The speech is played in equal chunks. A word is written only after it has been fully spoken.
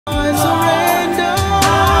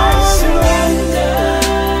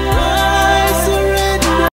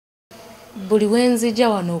buli wenzija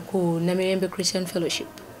wano ku Namirembe Christian Fellowship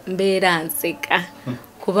mbeera nseka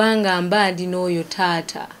kubanga mba ndi n'oyo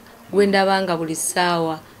taata gwendabanga buli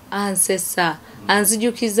ssaawa ansesa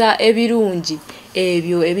anzijukiza ebirungi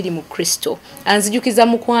ebyo ebiri mu Kristo anzijukiza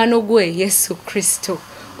mukwano gwe Yesu Kristo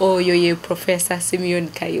oyo ye Professor Simeon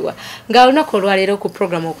Kayiwa nga olunaku olwaleero ku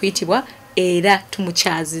program Okuyitibwa era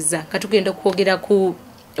tumukyaziza katugenda kwogera ku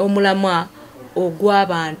omulamwa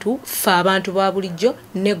ogw'abantu ffe abantu ba bulijjo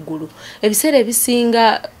n'eggulu ebiseera ebisinga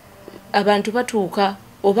abantu batuuka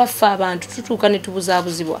oba ffe abantu tutuuka ne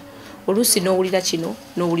tubuzaabuzibwa oluusi n'owulira kino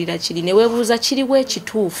n'owulira kiri ne weebuuza kiriwo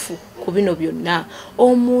ekituufu ku bino byonna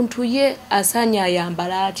omuntu ye asaanye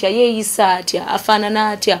ayambala atya yeeyisa atya afaanana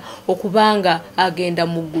atya okubanga agenda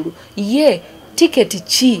mu ggulu ye tiketi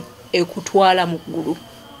ki ekutwala mu ggulu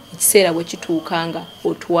ekiseera bwe kituukanga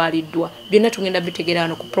otwaliddwa byonna tugenda bitegeera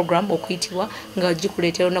wano ku program Okuyitibwa nga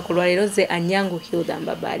gikuleetera olunaku lwaleero ze Anyango Hilda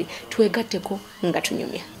Mbabali twegatteko nga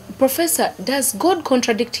tunyumya. Professor, does God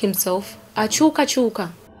contradict himself? Akyuka?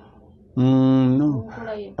 No,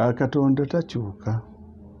 Katonda takyuka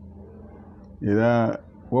era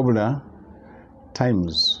wabula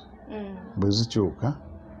times bwe zikyuka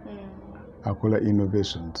akola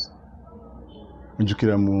innovations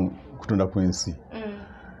njukira mu kutonda kw'ensi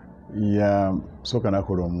ya soka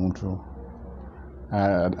nakola omuntu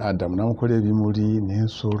Adamu namukola ebimuli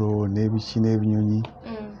n'ensolo n'ebiki n'ebinyonyi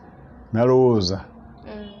nalowooza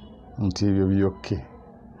nti ebyo byokke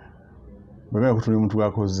bwemera kutonda omuntu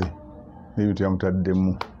gwakoze n'ebintu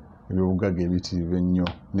yamutaddemu ebyobugaga ebiyitirivu ennyo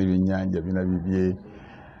n'ebyennyanja bina bibye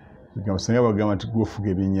bigamba singa bagamba nti gwofuga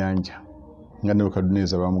ebyennyanja nga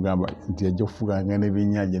Nebukadduneeza bamugamba nti ajja kufuganga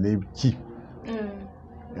n'ebyennyanja n'ebiki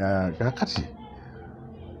kakati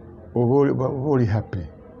oba oli happy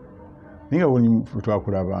ninga buli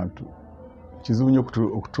twakola abantu kizibu nnyo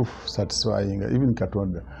okutusatisfyinga even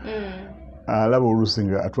Katonda alaba oluusi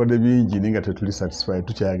nga atwadde bingi naye nga tetuli satisfied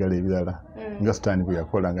tukyayagala ebirala nga Sitaani bwe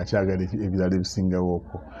yakola nga kyagala ebirala ebisingawo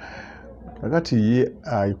okwo kakati ye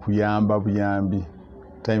ayikuyamba buyambi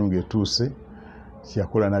time ng'etuuse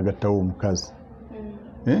kyakola n'agattawo omukazi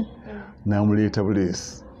n'amuleeta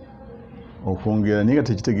buleesi okwongera naye nga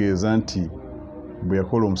tekitegeeza nti bwe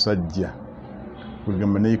yakola omusajja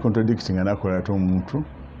kugamba naye contradicting nga nakola ate omuntu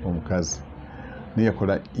omukazi naye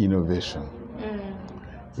yakola innovation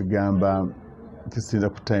kugamba kisinza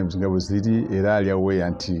ku times nga bwe ziri era ali aweya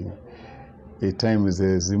nti times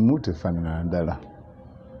ezimu tefaanana ndala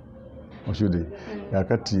okyude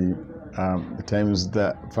kakati times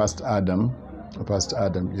the first Adam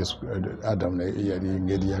yes, Adam yali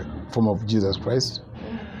ngeri ya form of Jesus Christ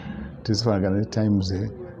tezifaanagana ne times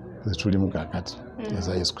zetulimu kakati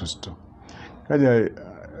eza Yesu Kristo kati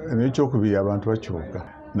n'ekyokubiri abantu bakyuka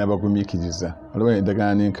n'abagumiikiriza olaba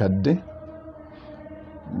endagaano n'enkadde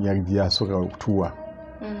yasooka okutuwa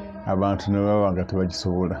abantu ne baba nga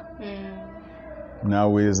tebagisobola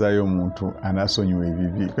n'aweerezaayo omuntu anaasonyiwa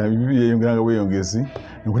ebibi ebibi byeyongeranga bweyongezi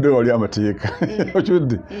nkudde wali amateeka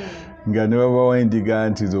okyudde nga ne babawa endiga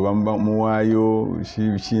nti zoba muwaayo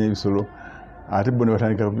kiki n'ebisolo ate bo ne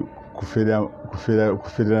batandika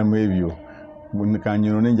kufereramu ebyo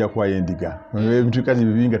kanyono nenja kuwaayo endiga ebintu kati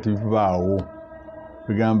bibi nga tebivaawo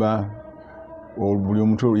kugamba buli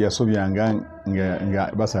omuntu yasobyanga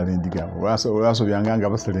nga basala endiga olwasobyanga nga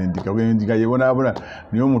basala endiga endiga yebonaabona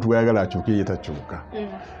naye omuntu bwayagala akyuke ye takyuka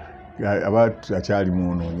aba akyali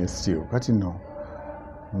munoonye still kati no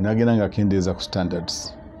nagenda nga akendeeza ku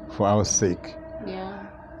standards for our sake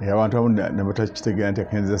abantu abamu ne batakitegeera nti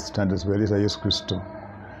akendeeza standards bweyaleeta Yesu Kristo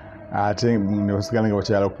ate ne basigala nga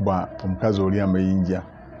bakyala kuba omukazi oli amayinja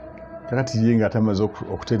kakati ye nga atamaze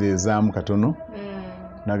okutereezaamu katono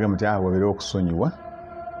n'agamba nti wabeerewo okusonyiwa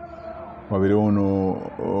wabeerewo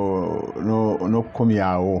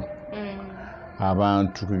n'okukomyawo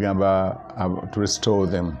abantu kugamba to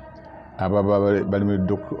restore them ababa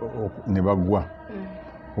balemeredde ne bagwa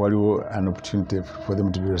waliwo an opportunity for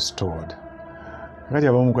them to be restored kakati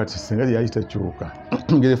abamu kati singa yali takyuka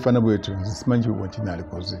ngeri efaana bwetyo simanyi kibuwa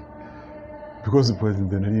kinaalikoze because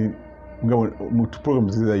nali nga mu program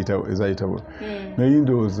ezayitawo nali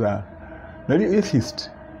ndowooza nali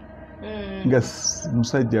atheist nga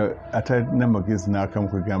musajja atalina magezi n'akamu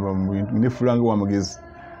kwegamba mu bintu nefulanga w'amagezi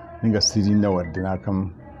ninga sirina wadde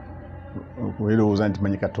n'akamu weerowooza nti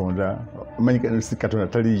manyi Katonda manyi si Katonda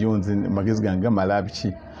taliyo nze magezi gange gamala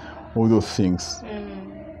biki all those things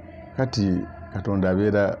kati Katonda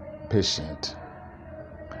abeera patient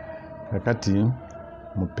kakati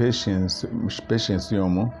mu patience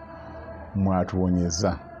yomu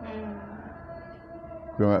mwatuwonyeza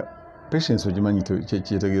patience ogimanyi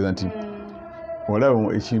kyetegeeza nti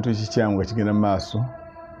olaba ekintu ekikyamu nga kigenda mu maaso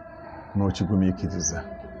n'okigumiikiriza.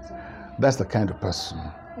 That's the kind of person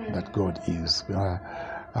that God is.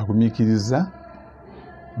 Agumiikiriza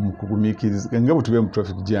mu kugumiikiriza nga bwe tube mu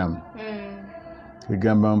traffic jam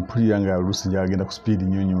egamba mpulira nga oluusi njagenda ku speed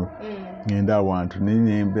nnyo ngenda awantu naye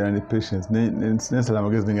nembeera ne patience nensala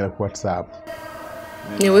amagezi nengenda ku WhatsApp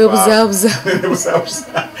newebuzaabuza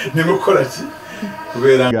nemukola ki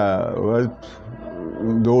kubeera nga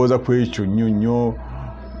ndowooza ku ekyo nnyo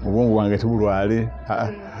obwongo bwange tebulwale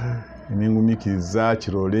nengumiikiriza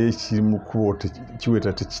kirole kiri mu kkubo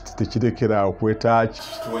kiweta tekirekera okweta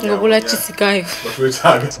obula kisikayo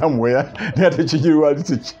somewhere naye ate kigirwali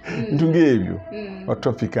bintu ng'ebyo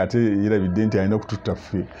traffic ate yerabidde nti alina okututta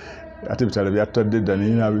ffe ate bitala byatutadde dda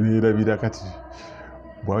neyerabira kati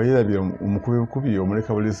bwayerabira omukubi bukubi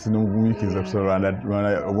omuleka bulesi n'omugumiikiriza kusala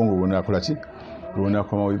obwongo bwonna akola ki bwonna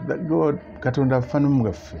akoma God Katonda afaanamu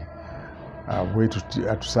gaffe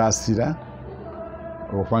atusaasira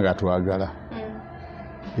okubanga atwagala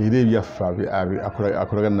era ebyaffe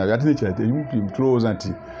akolagana nabyo ate nekira tulowooza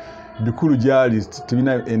nti bikulu gyali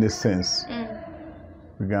tebina any sense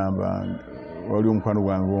bigamba wali omukwano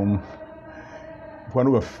gwange omu mukwano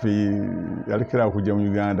gwaffe yalekera okujja mu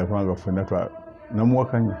Uganda kubanga ffenna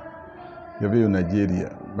namuwakanya yabeeyo Nigeria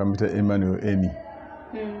bamuyita Emmanuel Eni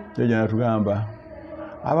yajja natugamba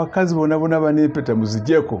abakazi bonna baneempeta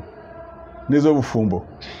muzijjeko n'ez'obufumbo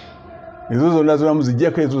ezo zonna zonna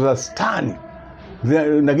muzijjeko ezo za sitaani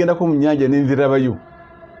nagendako mu nnyanja nenvirabayo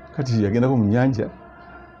kati yagendako mu nnyanja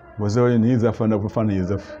wazabayo naye zafaana kufaananyi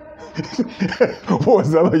ezaffe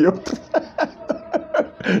wazabayo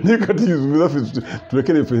naye kati zaffe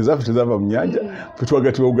tulekere ffe ezaffe tezava mu nnyanja fe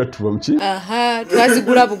twagatibwa bugattuba muki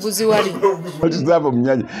twazigula buguzi wali tezava mu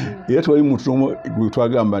nnyanja era twali muntu omu gwe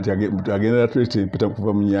twagamba nti agendera tuleeta empeta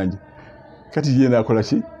kuva mu nnyanja kati ye naakola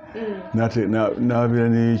ki n'abeera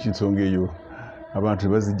n'ekinsonga eyo abantu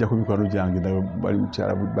bazijja ku mikwano gyange bali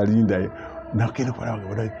mukyala balinda nakenda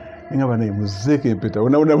kwalaba nga banaye muzeeko empeta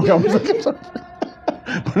bona bwamuzeketa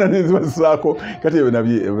bona nezibazisaako kati ebyo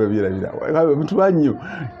nabyerabira bintu bannyo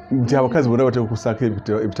nti abakazi bonna bateka okusaako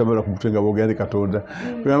ebitambala ku mutwe nga boogera ne Katonda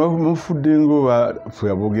mufudde ngaobafe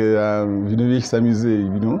aboogera bino byekisamize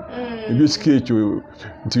bino ebyekika ekyo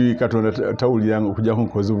nti Katonda tawuliranga okujjako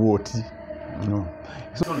nkozi bwoti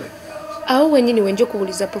awo wenyini wenja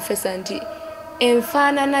okubuuliza Profesa nti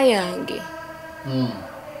enfaanana yange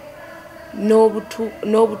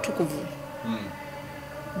n'obutukuvu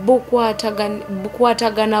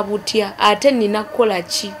bukwatagana butya ate nina kukola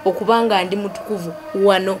ki okubanga ndi mutukuvu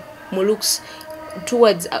wano mu looks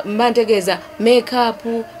towards mba ntegeeza makeup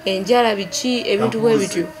enjala biki ebintu bwe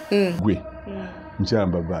bityo gwe mukyala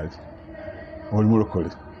Mbabaali oli mulokole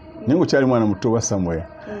naye ngaokyali mwana muto wa Samuel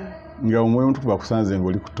nga omwoyo omutukuvu akusanze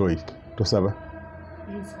ng'oli ku toyi tosaba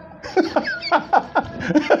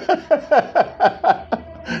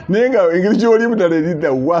naye nga engeri gy'olimu ddala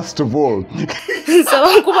eridda worst of all nsaba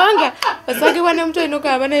kubanga basagibwa ne muto olina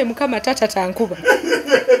okugamba naye Mukama tata tankuba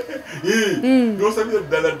n'osabira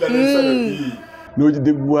ddala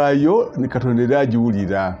n'ogideggwayo ne Katonda era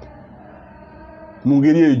agiwulira mu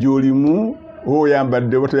ngeri eyo gy'olimu oba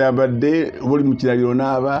oyambadde oba toyambadde oba oli mu kirabiro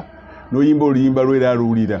n'aba n'oyimba oluyimba lwo era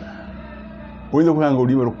aluwulira oyinza okubanga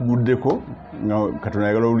oluyimba lukuguddeko nga Katonda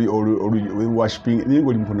ayagala worshiping naye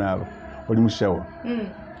ng'oli mukunaaba oli mu shower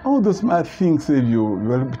all those smart things ebyo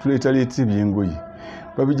tuleetaleeta ebyengoye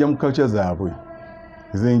babijja mu culture zaabwe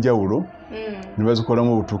ez'enjawulo ne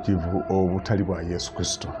bazikolamu obutuukivu obutali bwa Yesu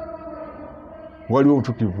Kristo. Waliwo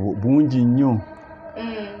obutuukivu bungi nnyo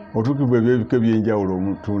obutuukivu ebyo ebyenjawulo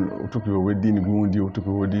obutuukivu obw'eddiini gundi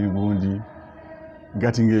obutuukivu obw'eddiini gundi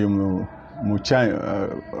ngati ng'eyo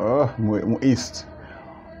mu east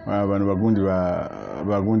bano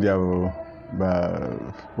bagundi abo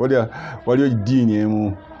waliwo eddiini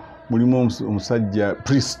emu mulimu omusajja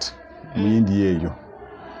priest mu India eyo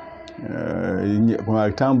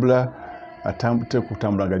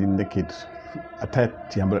kutambula nga ali naked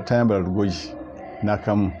tayambala lugoye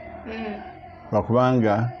n'akamu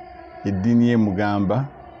lwakubanga eddiini ye mugamba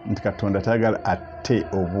nti Katonda tayagala ate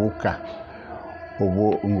obuuka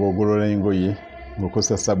ng'ogolola engoye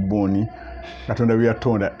ng'okozesa sabbuuni Katonda bwe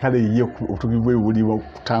yatonda kale ye obutukuvu bwe buli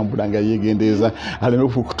kutambula nga yeegendereza aleme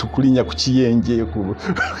kulinnya ku kiyenje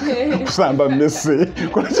kusamba mmese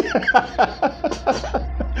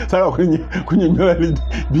saka kunyonyola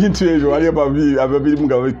bintu ebyo wali ababirimu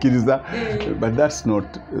nga babikkiriza. But that's not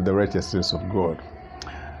the righteousness of God.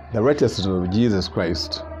 The righteousness of Jesus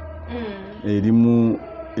Christ erimu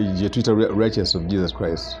gye tuyita righteousness of Jesus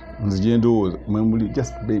Christ nzije ndowooza mwemuli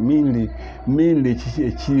just mainly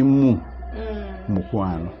ekirimu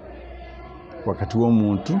mukwano wakati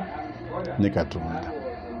w'omuntu ne Katonda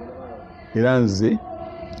era nze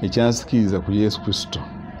ekyansikiriza ku Yesu Kristo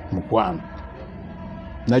mukwano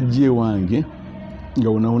najje wange nga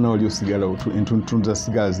wona wali osigala entuntu za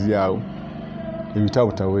sigala ziri awo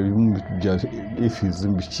ebitabo ebimu bitujja effies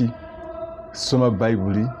mbiki soma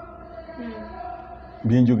Bayibuli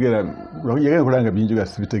byenjogera yagala kulanga byenjogera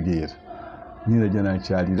sibitegeera nina jja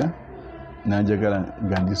nakyalira nanjagala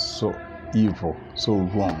nga ndi so evil so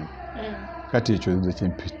wrong kati ekyo nze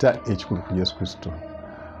kyempita ekikulu ku Yesu Kristo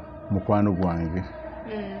mukwano gwange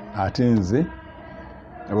ate nze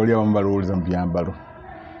abali abamu balowooza mu byambalo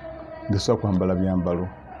ndesobola kwambala byambalo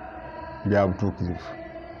bya butuukirivu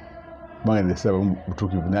kubanga ndesaba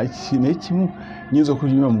butuukirivu naye kimu nyinza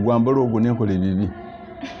okunyuma mu gwambalo ogwo nenkola ebibi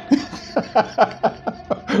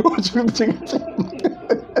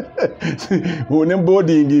ne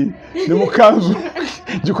boarding ne mukanzu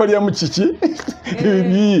gikolyamu kiki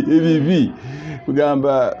ebibi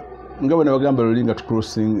kugamba nga bonna bagamba lolinga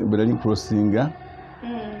crossinga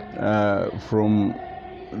from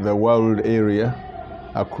the world area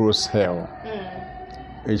across hell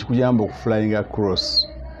ekikuyamba okuflying across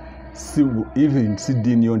even si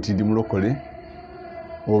ddiini yo nti ndi mulokole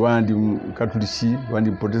oba ndi katuliki oba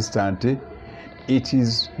ndi protestant it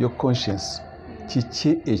is your conscience kiki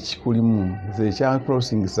ekikulimu nze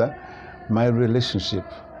ekyancrossingisa my relationship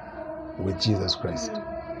with Jesus Christ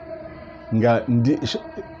nga ndi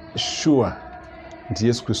sure nti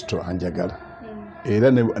Yesu Kristo anjagala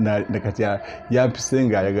era nekati yampise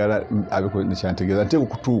nga ayagala abeko nekyantegeeza nteeka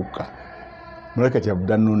okutuuka malaika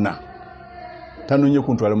kyabuddanuna tanonye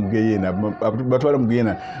kuntwala mugeyena batwala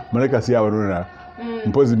mugeyena malaika si abalona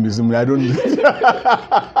mpozi mizimu yadoni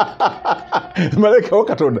malaika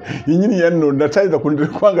wakatonda yinyini yanonda tayinza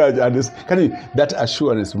kwanga kati that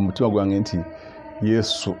assurance mu mutima gwange nti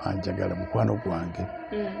Yesu anjagala mukwano gwange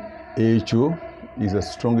ekyo is the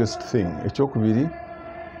strongest thing. Ekyokubiri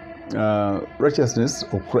righteousness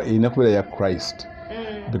ina kubeera ya Christ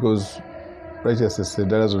because righteousness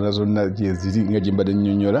eddala zonna gyeziri nga gyembadde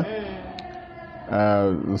nnyonnyola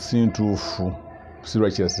si ntuufu si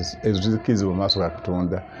righteousness ezo zikirizibwa mu maaso ga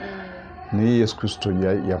Katonda naye Yesu Kristo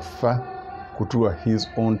yafa kutuwa his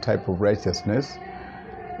own type of righteousness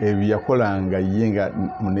ebyo yakolanga ye nga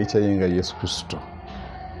mu nature ye nga Yesu Kristo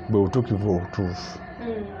bwe butuukivu obutuufu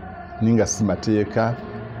ninga si mateeka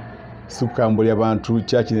si kukambulya bantu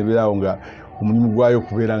kyaki nebeerawo nga omulimu gwayo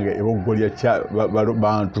kubeera nga ebogolya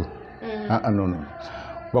bantu no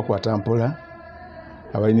bakwata mpola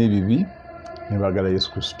abalina ebibi nebagala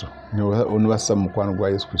Yesu Kristo nibassa mu mukwano gwa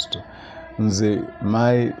Yesu Kristo. Nze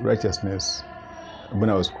my righteousness when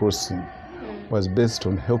I was crossing was based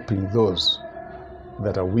on helping those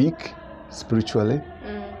that are weak spiritually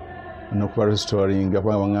nokuba restoring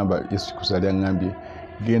kubanga bangamba Yesu Kristo ali angambye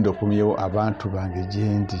genda okumyewo abantu bange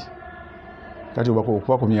gyendi kati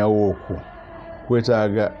okubakumyawo okwo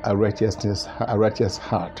kwetaaga a righteous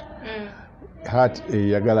heart heart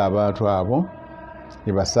eyagala abantu abo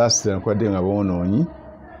ebasaasira nkwadde nga boonoonyi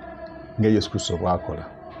nga Yesu Kristo bwakola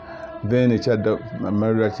then ekyadda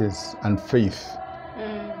righteous and faith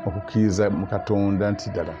okukkiriza mu Katonda nti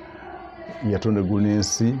ddala yatonda eggulu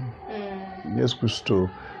n'ensi Yesu Kristo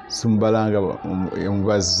simubalanga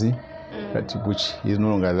omubazi that which he is no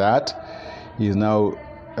longer that. He is now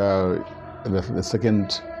the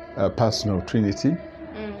second person of Trinity.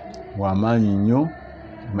 Wamanyi nnyo,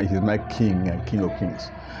 he is my king and king of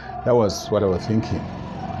kings. That was what I was thinking.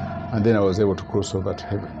 And then I was able to cross over to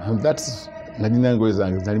heaven. And that's nalina ngoye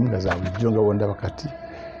zange zalimu nga zabujjo nga wondaba kati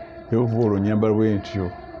evuolo nyambala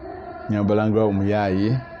bwentyo nyambalanga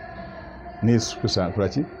omuyaaye ne Yesu Kristo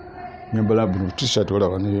akolaki nyambala buno t-shirt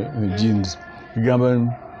olaba ne jeans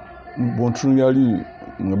bigamba bontunya ali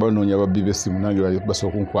nga banoonya babbi b'essimu nange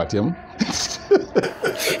basobola kunkwatyamu.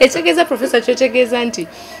 Ekitegeeza Professor kyotegeeza nti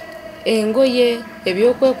engoye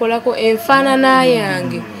ebyokwekolako enfaanana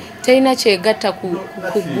yange terina kyegatta ku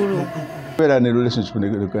ggulu. Beera ne relationship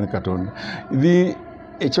ne Katonda.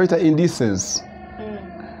 Ekyoyita indecency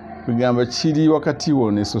bigamba kiri wakati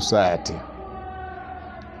wo ne society.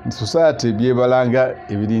 Society byebalanga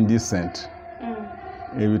ebiri indecent.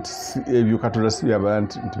 Ebyo Katonda si byabala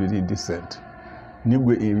nti biri indecent.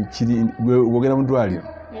 Nigwe ebikiri wogera mu ddwaliro.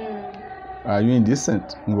 Are you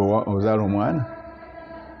indecent ng'ozaala omwana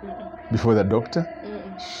before the doctor?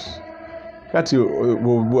 Kati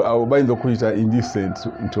bayinza okuyita indecent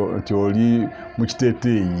nti oli mu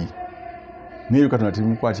kiteeteeyi naye Katonda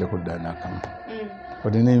temukwatako ddala n'akamu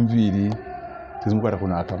wadde n'enviiri tezimukwatako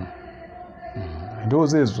n'akamu.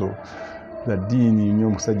 Endowooza ezo za ddiini nnyo.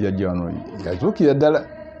 Omusajja ajja wano yazuukira ddala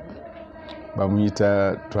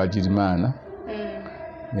bamuyita Twagirimaana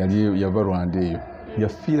yali yava Rwanda eyo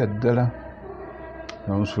yafiira ddala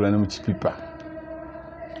namusuula ne mu kipipa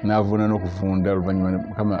n'avuuna n'okuvunda oluvannyuma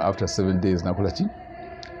Mukama after 7 days nakola ki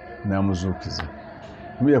n'amuzuukiza.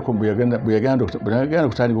 Bwe yagenda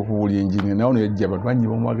okutandika okubuulira enjiri nawo yajja abantu bangi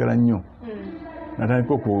bamwagala nnyo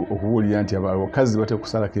natandika okubuulira nti abakazi batera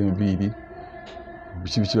kusalako enviiri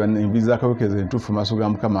enviiri zakawekeza entuufu maaso ga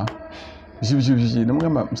Mukama biki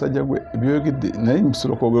namugamba musajja gwe byoyogedde naye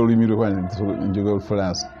musobola okwogera olulimi lwe njogera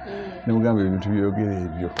Olufalansa nemugamba ebintu byoyogera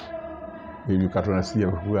ebyo Katonda si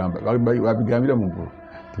yakugamba babigambira mu ggulu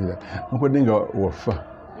nkodde nga wafa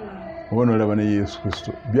oba nolaba ne Yesu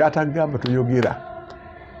Kristo byatagamba toyogera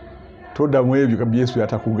toddamu ebyo Yesu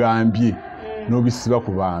yatakugambye n'obisiba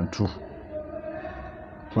ku bantu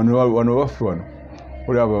wano waffe wano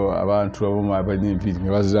olaba abantu abamu abalina enviiri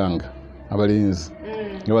nga baziranga abalenzi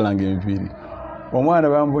nga balanga enviiri omwana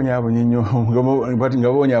bamubonyaabonya nnyo nga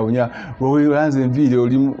babonyaabonya weweranze enviiri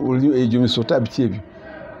oli egyo misota biki ebyo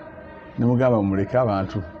nemugamba muleke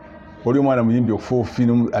abantu oli omwana muyimbi okufoofi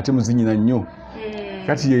ate muzinyina nnyo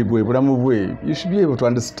kati yebwe bulamu bwe you should be able to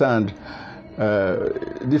understand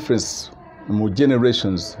difference mu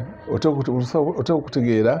generations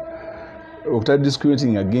okutegeera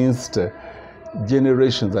discriminating against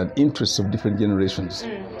generations and interests of different generations.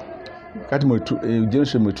 Kati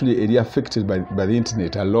generation mwetuli eri affected by the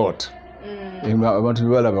internet a lot. Abantu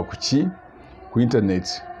bebalaba ku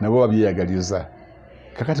internet nabo babyeyagaliza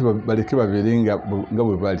kakati baleke babeere nga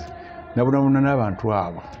bwe bali nabonabona n'abantu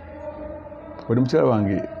abo. Oli mukyala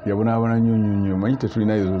wange yabonaabona nnyo manyi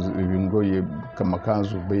tetulina ebingoye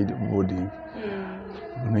kamakanzu boarding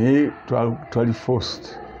naye twali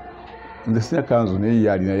forced nze sina kanzu naye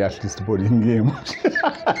yalina ya at least boarding emu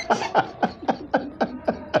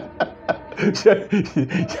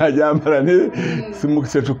kyajambala ne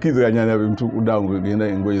setukiziganyana bintu kudangu genda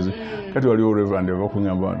engoye ze kati waliwo reverend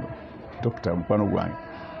bakungamba wano dokita mukwano gwange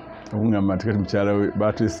okungamba nti kati mukyala we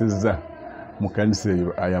bateesezza mu kanisa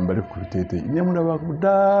eyo ayambale ku biteeteeyi nemulaba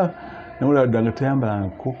kuda nemulaba dda nga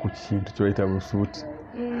tayambalanko ku kintu kyoyita busuuti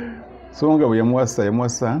so nga bwe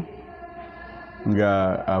yamuwasa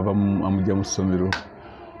nga amujja mu ssomero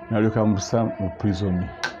nalyoka amusa mu prison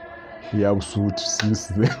ya busuuti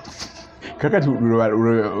since kakati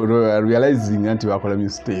realizing nti bakola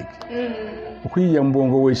mistake okuyiya mu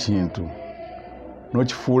bwongo bw'ekintu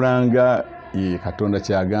n'okifuulanga Katonda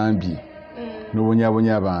kyagambye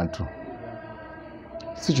n'obonyaabonya abantu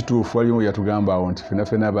si kituufu. Waliwo yatugamba awo nti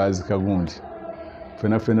ffenna abaazika gundi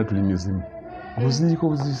ffenna tuli mizimu obuziiko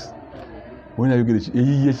obuzisi wena yogere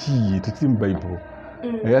eyiye kiyi tekiri mu Bayibuli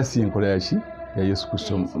ayasi enkola yaki ya Yesu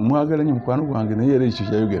Kristo mwagala nnyo mukwano gwange naye era ekyo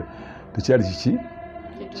kyayogera tekyali kiki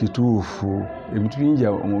kituufu. Ebintu bingi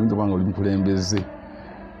omuyinza bwange oli mukulembeze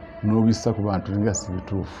n'obissa ku bantu nga si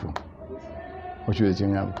bituufu okiwere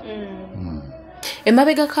kyeŋŋamba.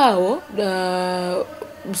 Emabegakaawo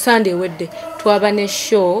Sunday ewedde twaba ne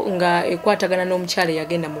show nga ekwatagana n'omukyala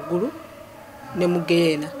yagenda mu ggulu ne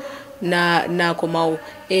mugeena n'akomawo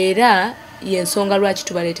era y'ensonga lwaki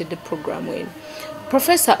tubaleetedde programu eno.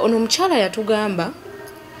 Professor ono omukyala yatugamba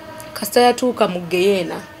kasita yatuuka mu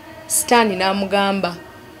geyeena Sitaani n'amugamba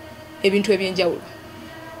ebintu ebyenjawulo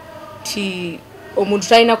ti omuntu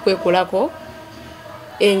talina kwekolako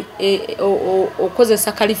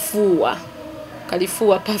okozesa kalifuwa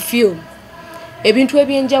perfume ebintu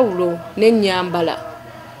ebyenjawulo n'ennyambala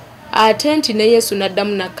ate nti ne Yesu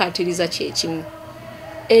n'addamu nakkaatiriza kyekimu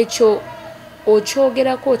ekyo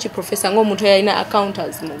okyogerako ki Professor ng'omuntu yalina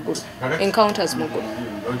encounters mu ggulu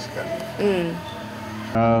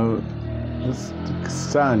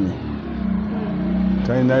Sitaani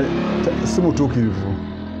si mutuukirivu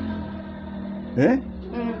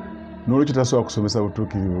n'olwekyo tasobola kusomesa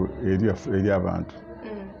butuukirivu eri abantu.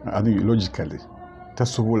 I think logically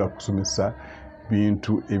tasobola kusomesa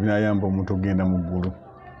bintu ebinayamba omuntu okugenda mu ggulu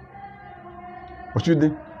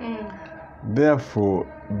okiwudde. Therefore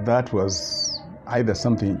that was either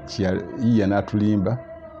something yiye n'atulimba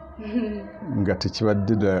nga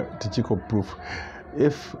tekiko proof.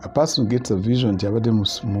 If a person gets a vision nti abadde mu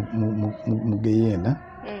geyeena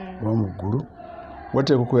oba mu ggulu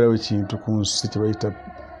wateeka okubeerawo ekintu ku nsi kye bayita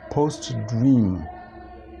post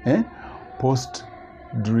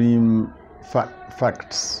dream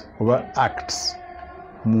facts oba acts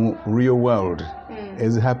mu real world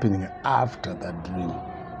is happening after that dream.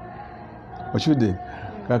 Okiwudde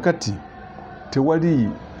kakati tewali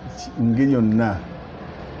ngeri yonna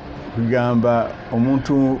kugamba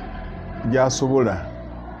omuntu gy'asobola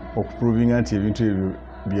okuprovinga nti ebintu ebyo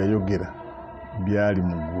byayogera byali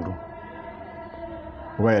mu ggulu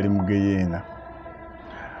oba yali mu geyeena.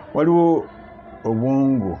 Waliwo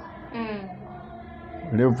obwongo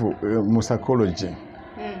level mu psychology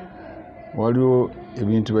waliwo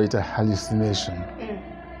ebintu bayita hallucination.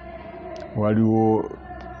 Waliwo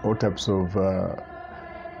all types of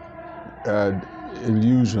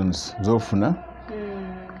illusions z'ofuna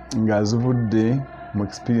nga zivudde mu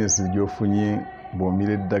experience gy'ofunye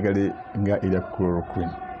bw'omira eddagala nga erya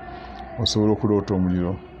chloroquine. Osobola okuloota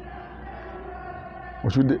omuliro.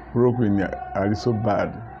 Okidde chloroquine ali so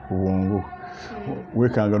bad ku bwongo.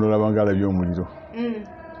 Weekanga n'olaba nga alabye omuliro.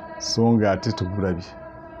 So nga ate togulabye.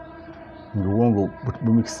 Ng'obwongo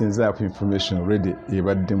bumikisenza up information already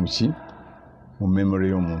ebadde mu memory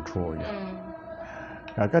y'omuntu oyo.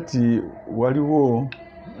 Kakati waliwo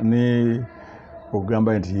ne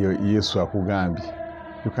ogamba nti Yesu akugambye.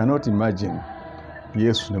 You cannot imagine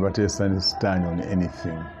Yesu ne bateesa ne sitaani on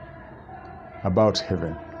anything about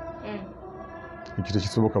heaven. Ekyo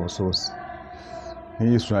tekisoboka busobosi.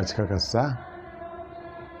 Ne Yesu n'akikakasa.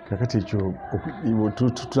 Kakati ekyo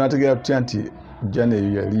tunategeera tutya nti jjana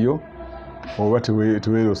eyo yaliyo oba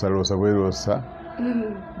teweeroosaloosa bweroosa.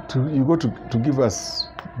 You got to give us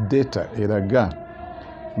data eraga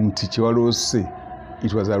nti kyewaloose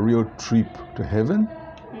it was a real trip to heaven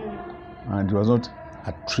and it was not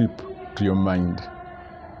a trip to your mind,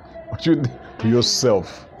 to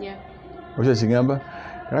yourself. Okyo kigamba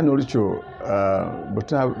kandi olikyo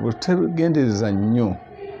bwetugendereza nnyo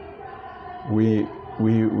we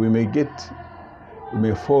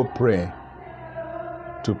may fall prey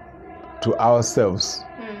to ourselves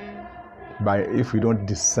if we don't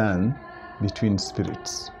discern between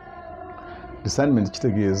spirits. Discernment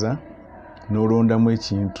kitegeeza n'olondamu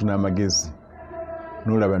ekintu n'amagezi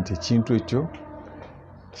n'olaba nti ekintu ekyo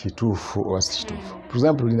kituufu oba si kituufu. For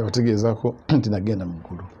example, nabategeezako nti nagenda mu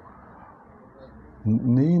ggulu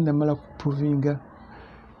naye namala kuprovinga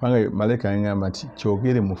kubanga malayika yaŋŋamba nti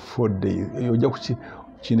kyogere mu 4 days ojja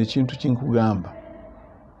kino ekintu kinkugamba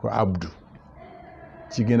kwa Abdu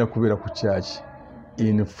kigenda kubeera ku kyaki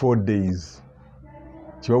in 4 days.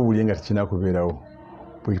 Kibabuulye nga tekinakubeerawo.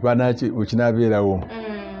 Bwe kinaabeerawo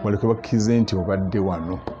waleke bakkirize nti obadde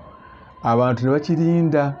wano. Abantu ne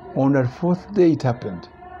bakirinda. On the 4th day it happened.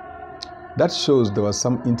 That shows there was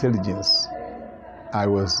some intelligence. I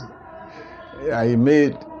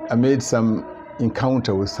made some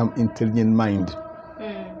encounter with some intelligent mind.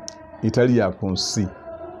 Etali ya ku nsi.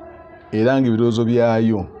 Era nga ebirowoozo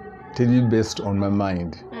byayo teri based on my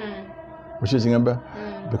mind. Okyo kigamba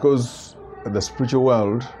because in the spiritual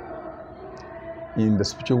world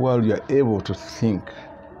you are able to think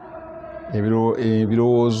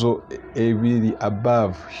ebirowoozo ebiri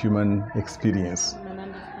above human experience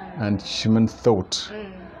and human thought.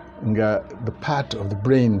 Nga the part of the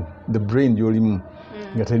brain yolimu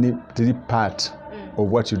nga teri part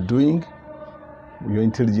of what you're doing, your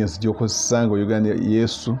intelligence gyokozesa nga oyogana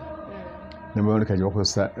Yesu nemaboneka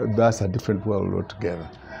gyokozesa. That's a different world altogether.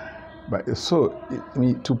 But so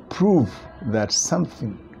to prove that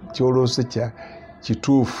something kyolose kya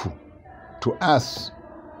kituufu to us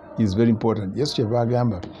is very important. Yesu kyeva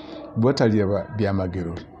agamba bwataliba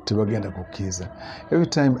byamagero tebagenda kukkiriza. Every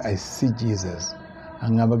time I see Jesus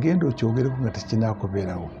angamba genda okyogereko nga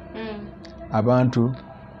tekinakubeerawo. Abantu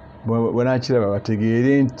bw'anaakiraba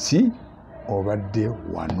bategeere nti obadde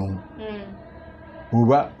wano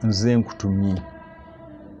oba nze nkutumye.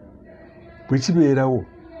 Bwe kibeerawo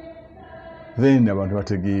then abantu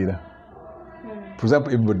bategeera. For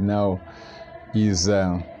example, everybody now is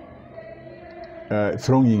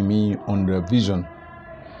thronging me on the vision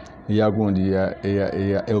yagundi ya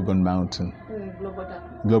Elgon Mountain,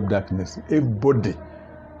 Globe Darkness. Everybody,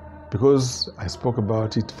 because I spoke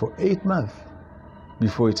about it for 8 months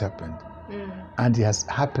before it happened, and it has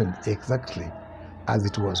happened exactly as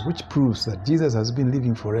it was, which proves that Jesus has been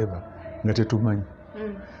living forever. Nga tetumanyi.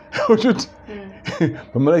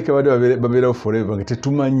 Bamalayika badde babeerawo forever nga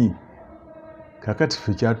tetumanyi. Kakati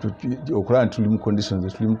ffe okulaba nti tuli mu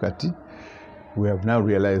conditions tulimu kati, we have now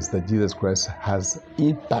realized that Jesus Christ has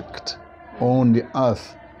impact on the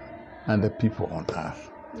earth and the people on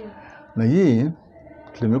earth. Naye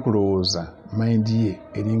tuleme kulowooza mind ye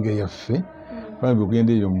eringa yaffe. Bambi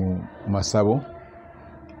ogenda eyo mu masabo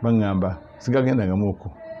baŋŋamba sigagendangamu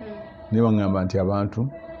okwo naye baŋŋamba nti abantu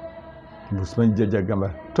busimanyi jjajja agamba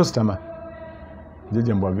tositama.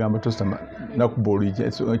 Jjajja mbw agamba tositama nakuba oluyija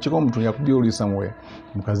ekiko omuntu yakubye oluyi somewhere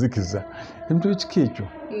mukazikiza ebintu ekiko ekyo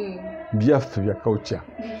byaffe bya culture.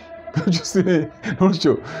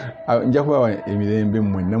 Nolwekyo nja kubawa emirembe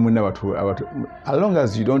mwenna abantu as long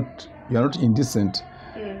as you are not indecent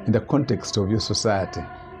in the context of your society.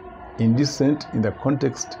 Indecent in the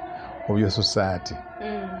context of your society.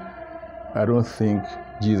 I don't think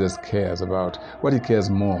Jesus cares about. What he cares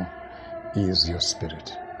more is your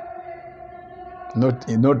spirit.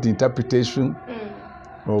 Not interpretation,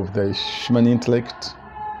 of the human intellect,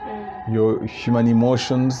 your human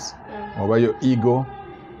emotions, over your ego,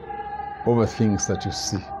 over things that you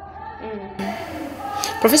see.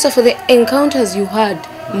 Professor, for the encounters you had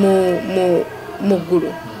mu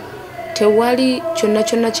ggulu, tewali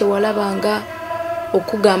kyonna kyewalabanga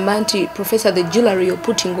okugamba nti Professor, the jewelry you're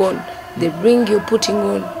putting on, the ring you're putting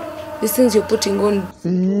on, these things you're putting on?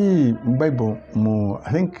 Bible,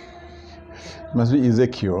 I think it must be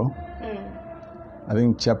Ezekiel. I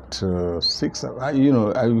think chapter 6,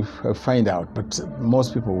 I find out, but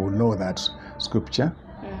most people will know that scripture.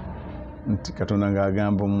 Nti Katonda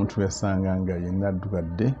ng'agamba omuntu yasanga nga yenna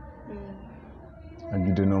addukadde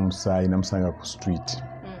ajjudde n'omusaayi namusanga ku street.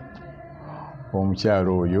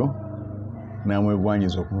 Omukyalo oyo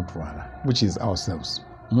n'amwegwanyiza okumutwala, which is ourselves.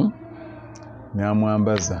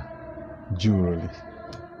 N'amwambaza jewelry.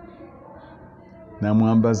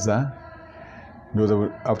 N'amwambaza,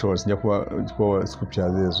 afterwards nja kuwa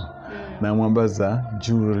scriptures ezo. N'amwambaza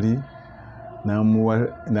jewelry,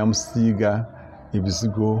 n'amusiiga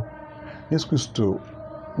ebizigo. Yesu Kristo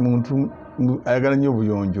muntu ayagala nnyo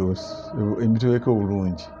obuyonjo, emiteeko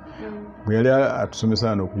obulungi. Bwe yali atusomesa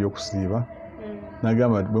wano ku by'okusiiba,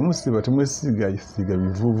 n'agamba nti bwe musiiba temwesiiga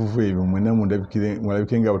bivuuvuvu ebyo mwena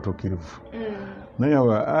mulabike nga abatuukirivu.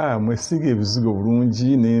 N'agamba mwesiiga ebizigo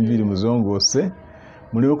bulungi n'enviiri muzongoose,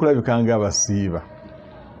 muleme kulabika nga abasiiba.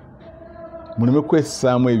 Muleme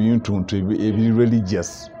kwessaamu ebintuntu ebiri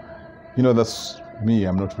religious. You know, that's me,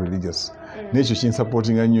 I'm not religious. Nature she's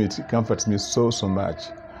supporting I knew it comforts me so much.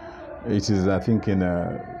 It is, I think, in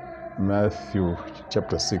Matthew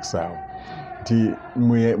chapter 6 ti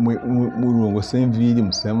mulongose enviiri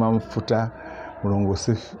musema amafuta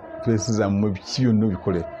mulongose fesi zammwe biki byonna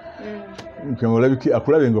bikole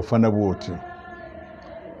akulabe ng'ofaana bw'otyo.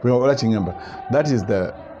 That is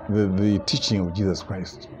the teaching of Jesus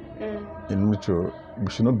Christ, in which we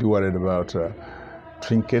should not be worried about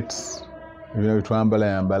trinkets,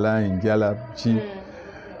 bitwambala enjala ki.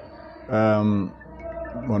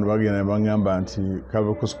 Wano bagenda bangamba nti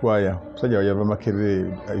Calvary Square musajja yava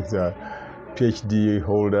Makerere, is a PhD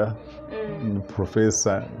holder,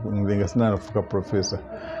 professor, nzenga sinafuka professor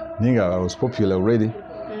ninga I was popular already.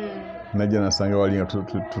 Najja nasanga walinga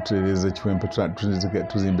tutereeza ekiwempe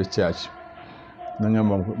tuzimbe church.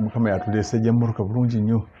 Nangamba Mukama yatuleese ejjammotoka bulungi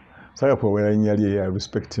nnyo, saga kwewera linnya lye, I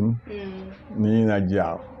respect him. Naye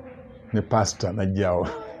najjaawo ne pastor najjaawo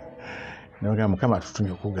nabagamba Mukama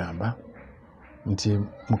atutumye okugamba nti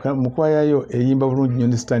mukwayayo eyimba bulungi nnyo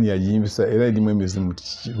ne sitaani yagiyimbisa era erimu emizimu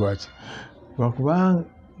lwaki lwakubanga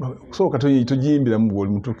kusooka togiyimbiramu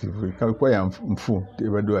bw'oli mutuukirivu kwaya nfu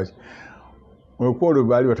ebadde lwaki okwolwo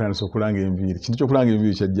baali batandise okulanga enviiri. Kintu ky'okulanga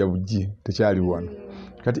enviiri kyajja bujji tekyali wano.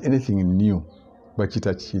 Kati anything new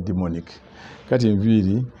bakiyita demonic. Kati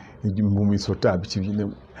enviiri mu misota biki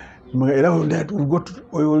era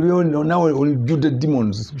nawe olijjudde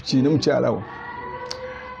demons kine mukyalawo.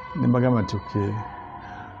 Ne mbagamba nti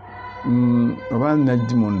oba nina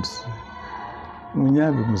demons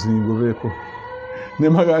munyambe muzingobeeko. Ne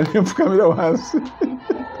mbagamba nenfukamira wansi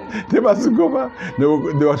ne bazigoba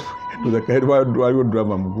waliwo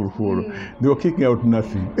drama mu group olwo. They were kicking out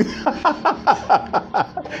nothing.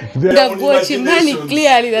 They're watching money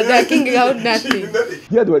clearly that they're kicking out nothing.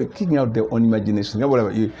 Yeah, they were kicking out their own imagination.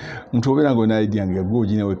 Muntu obeera ng'olina idea nga gwe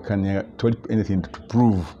ogina wekkanya toli anything to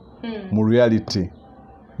prove mu reality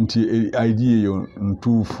nti idea eyo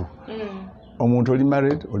ntuufu. Omuntu oli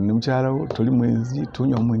married, oli ne mukyalawo, toli mwenzi,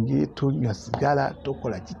 tonywa omwenge, tonywa sigala,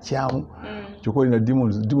 tokola kikyamu. Kyokka olina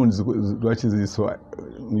demons lwaki ziri so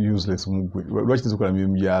useless mu ggwe, lwaki tezikola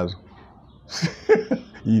mirimu gyazo.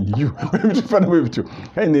 In you ebitufaana bwe bityo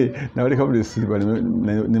kale nabaleka bulesiiba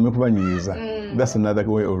neme kubanyiiza. That's another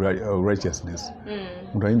way of righteousness.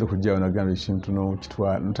 Omuntu ayinza okujjawo nagamba ekintu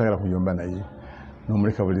n'okitwala notagala kuyomba naye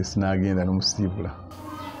n'omuleka bulesi n'agenda n'omusiibula.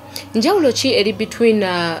 Njawulo ki eri between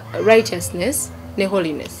righteousness ne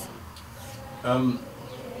holiness?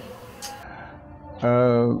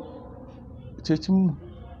 Kyekimu.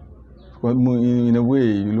 In a way,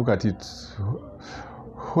 you look at it,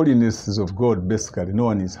 holiness is of God basically. No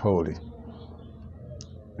one is holy.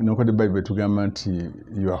 Noko the Bible tugamba nti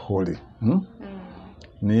you are holy.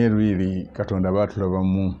 Naye really Katonda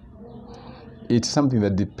batulabamu. It's something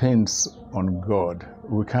that depends on God.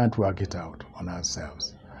 We can't work it out on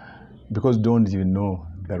ourselves because we don't even know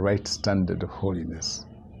the right standard of holiness.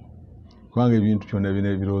 Kubanga ebintu byonna bina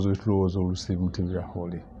ebirowoozo bitulowooza olusiimu tebya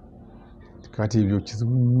holy. Kati ebyo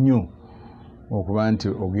kizibu nnyo okuba nti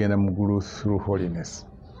ogenda mu ggulu through holiness.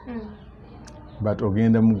 But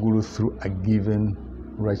ogenda mu ggulu through a given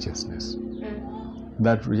righteousness.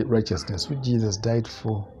 That righteousness which Jesus died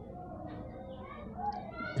for.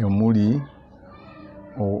 emuli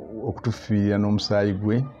okutufiira n'omusaayi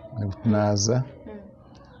gwe nekutunaaza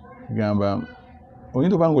gamba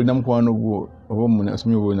oyinza obanga olina mukwano gwo oba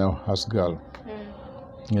omusomyi oba olina house girl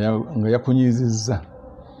nga yakunyizizza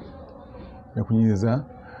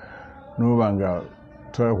n'oba nga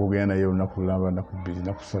twala kugenda naye olunaku lulamba naku 2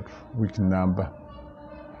 naku 3 wiiki namba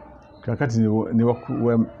kakati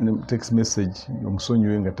ne text message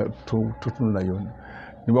omusonyiwe nga totunayo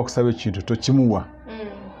ne bakusaba ekintu tokimuwa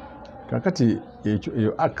kakati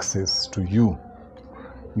eyo access to you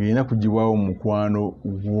ng'erina kugibwawo mukwano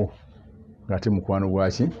gwo ng'ate mukwano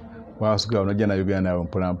gwaki waasugawo najja nayogera nawe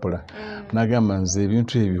mpolampola n'agamba nze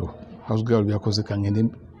ebintu ebyo waasugawo byakoze kangende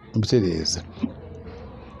mbitereeza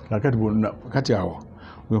kati awo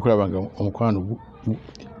wekulaba nga omukwano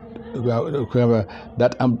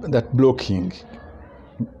that blocking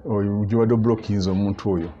ujiwadde blockings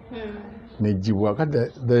omuntu oyo nejibwa kati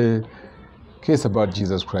the case about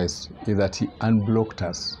Jesus Christ is that he unblocked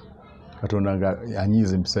us katonda nga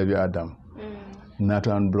anyiza empisa bya Adam not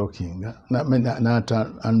unblocking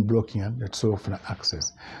that so often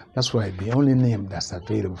access. That's why the only name that's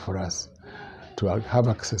available for us to have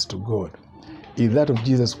access to God is that of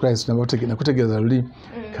Jesus Christ. Nakutegeeza luli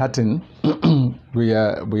curtain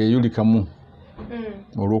bwe yayulikamu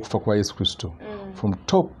olw'okufa kwa Yesu Kristo from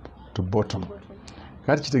top to bottom.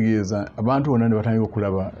 Kati kitegeeza abantu bonna ne batandika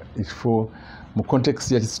okulaba ekifo mu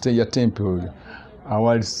context ya temple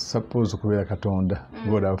awali supposed okubeera Katonda,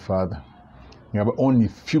 God our Father. Only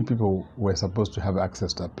few people were supposed to have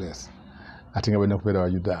access to that place. I think balina kubeera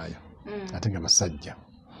Bayudaaya ate nga basajja.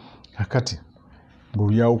 Kakati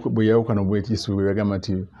bwe yawukana bw'eti Yesu bwe yagamba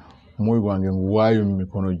nti omwoyo gwange nguwaayo mu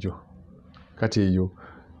mikono gyo. Kati eyo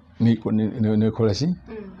nekola ki?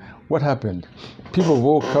 What happened? People of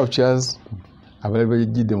all cultures, abali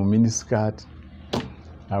bajidde mu miniskirt,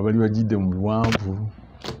 abali bajidde mu biwanvu,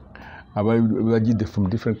 abali bajidde from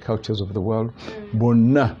different cultures of the world,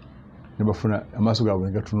 bonna ne bafuna amaaso gaabwe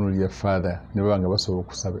ne gatunulira Father ne baba nga basobola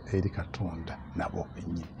okusaba eri Katonda nabo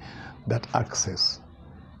bennyini. That access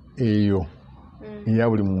eyo eya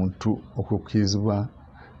buli muntu okukkirizibwa,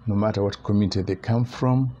 no matter what community they come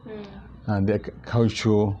from and their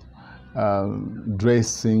cultural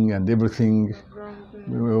dressing and everything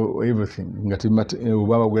nga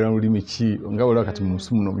obaba gwera lulimi ki nga wala kati mu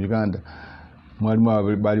nsi muno mu Uganda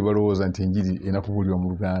mwalimu baali balowooza nti enjiri enakubulirwa mu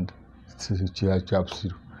Luganda kya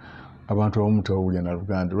busiru. Abantu abamu tebawulira na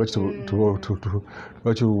Luganda.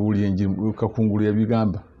 Lwaki owulira enjiri kakungulu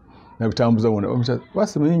yabigamba nabitambuza wona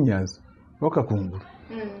wasemanye nyanzi wakakungulu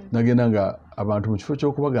nagenda nga abantu mu kifo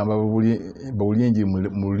ky'okubagamba bawulire enjiri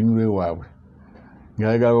mu lulimi lw'ewaabwe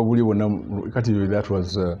ngayagala babulye bonna. Kati that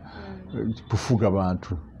was kufuga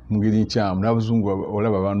abantu mu ngeri nkyamu n'abazungu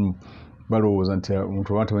olaba abantu balowooza nti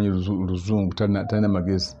omuntu abantu tamanyi Luzungu talina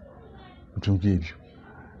magezi bituntu ebyo.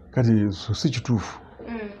 Kati si kituufu.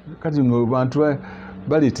 Kati abantu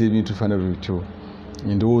baleeta ebintu fana bityo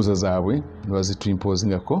endowooza zaabwe ne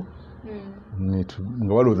bazituimposingako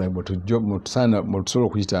nga balowooza tusobola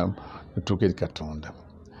okuyitamu netutuuka eri Katonda.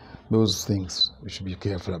 Those things we should be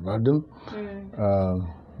careful about them.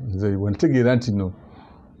 Nze wentegeera nti no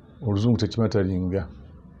oluzungu tekimatalinga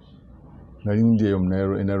nali ndi eyo mu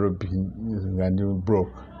Nairobi nga ndi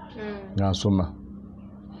broke nga nsoma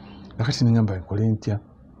nakati ningamba nkole ntya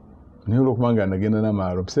naye olwokubanga nagenda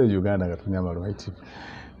n'amaalo biseera Uganda nga tulina amaalo maitivu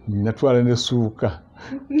natwala nesuuka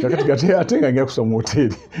kakati ate nga ngenda kusoma mu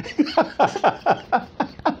hoteri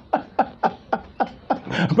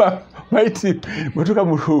maitivu bwetuuka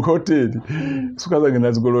mu hoteri suuka zange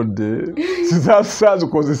nazigolodde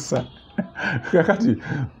sizazikozesa kakati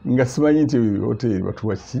nga simanyi nti hoteri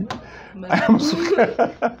batuwa ki amusuka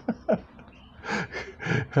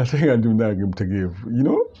ate nga ndi munange mutegeevu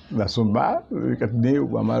nasoma kati naye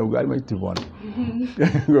amaalo gaali mayitivu ono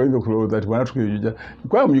oyinza okulowooza nti bwana tukeyoja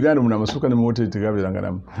kuba mu Uganda muno amasuuka ne mu hoteri tegabeeranga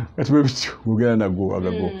namu kati bwe bityo ogenda nago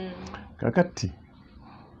agago. Kakati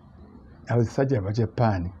abasajja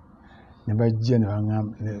Abajapaani ne bajja ne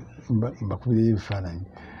baŋŋamba mbakubirayo ebifaananyi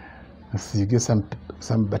nsiige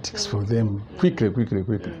some batiks for them quickly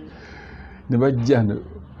ne bajja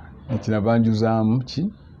nekina banjuzaamu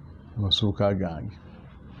ki amasuuka gange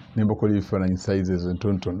ne mbakola ebifaananyi sizes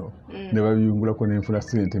entonotono ne babiyungulako nenfuna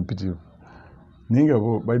sente empitivu naye nga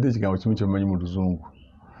bo balidde ekigambo kimu kyebamanyi mu Luzungu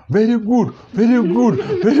very good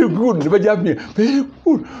ne bajapye very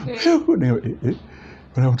good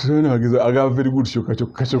banamutusobena bageza agamba very good kyokka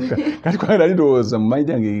kati kwange nali ndowooza mu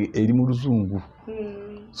mayindi yange eri mu Luzungu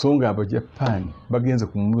so nga Abajapaani bagenze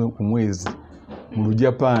ku mwezi mu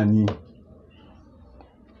Lujapaani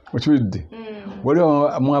okiwulidde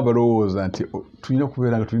waliwo abalowooza nti tulina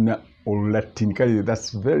okubeera nga tulina or Latin.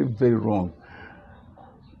 That's very, very wrong.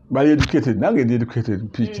 But educated, now get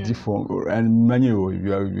educated, PhD form, and many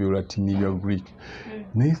you're Latin, you're Greek.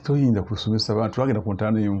 Next to in the Kusumisa, I'm trying to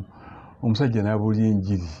contain omusajja n'abuulya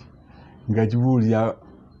enjiri ng'agibuulya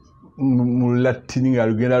mu Latin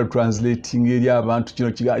ng'alugenda translating eri abantu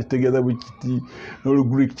kino kitegeeza bwe kiti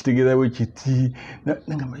n'Olugreek kitegeeza bwe kiti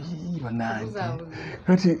nangamba banange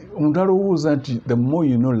kati omuntu alowooza nti the more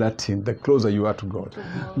you know Latin the closer you are to God,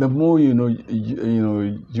 the more you know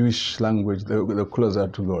Jewish language the closer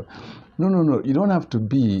to God. No, you don't have to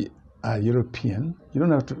be a European, you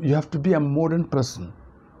have to be a modern person.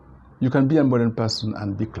 You can be a modern person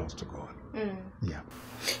and be close to God. Yeah.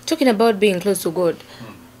 Talking about being close to God,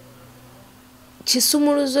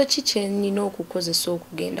 kisumuluzo ki kye nnina okukozesa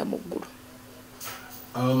okugenda mu ggulu?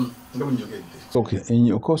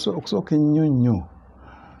 Okusooka ennyo nnyo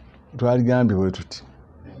twaligambye bwe tuti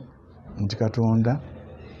nti Katonda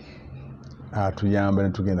atuyamba ne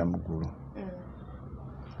tugenda mu ggulu.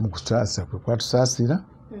 Mu kusaasira kwe kwatusaasira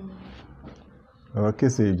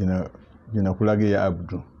abakese eyo gye nakulaga eya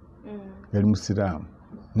Abdu yali musiraamu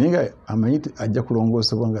naye nga amanyi nti ajja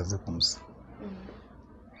kulongoosebwa nga azze ku nsi.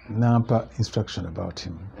 Nampa instruction about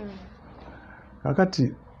him.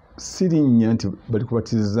 Kakati sirinnya nti bali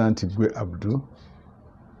kubatiriza nti gwe Abdu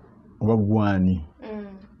oba gwani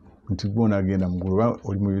nti gwe onaagenda mu ggulu oba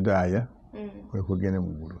oli mu Yudaaya olekugende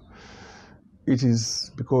mu ggulu. It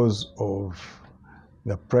is because of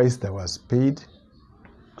the price that was paid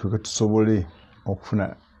tuke tusobole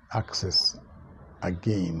okufuna access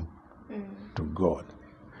again to God.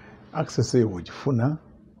 Access eyo ogifuna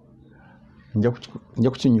nja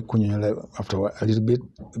kukinyonyola after a little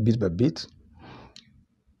bit by bit.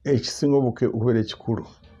 Ekisinga okubeera ekikulu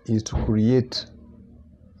is to create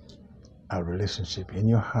a relationship in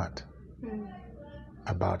your heart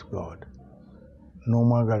about God.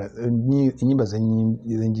 N'omwagala ennyimba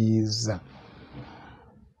zenjiyiza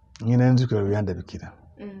ngenda nzikira lwe yandabikira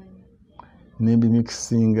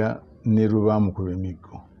n'embimikisinga ne lubaamu ku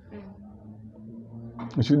b'emiggo.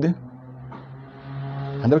 Ekidde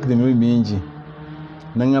andabikira emirundi mingi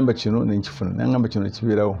nangamba kino nenkifuna nangamba kino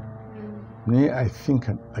nekibeerawo naye I think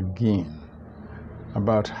again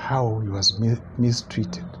about how he was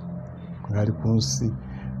mistreated ng'ali ku nsi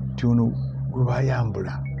ti ono gwe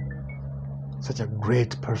bayambula, such a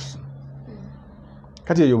great person.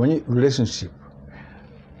 Kati eyo omanyi relationship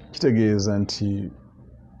kitegeeza nti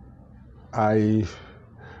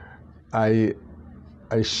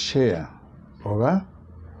I share oba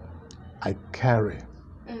I carry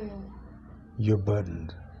your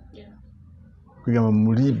burden. Kugamba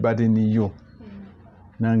muli burden yo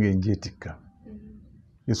nange njetika.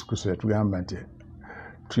 Yesu Kristo yatugamba nti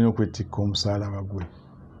tulina okwetikka omusaalaba gwe.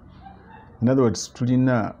 In other words,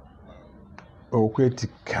 tulina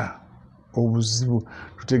okwetikka obuzibu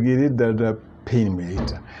tutegeere ddala pain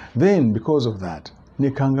mweita. Then because of that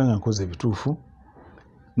nekanga nga nkoze ebituufu,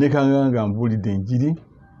 nekanga nga mbuulidde enjiri,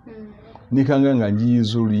 nekanga nga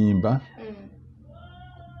njiyiza oluyimba,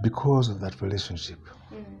 because of that relationship,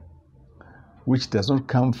 which does not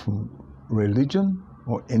come from religion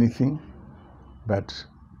or anything, but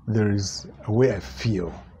there is a way I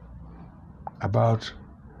feel about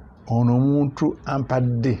ono omuntu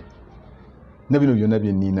ampadde nabino byonna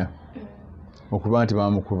bye nnina okuba nti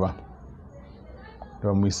bamukuba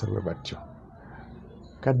bamuyisa bwe batyo.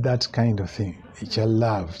 Got that kind of thing. Ekya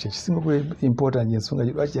love kyekisinga okuba important ensonga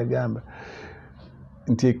lwaki yagamba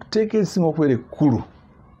nti ekiteeka ekisinga okubeera ekkulu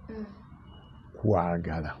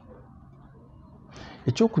kwagala.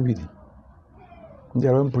 Ekyokubiri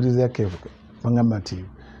njala mpuliriza yakevu bangamba nti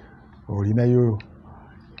olinayo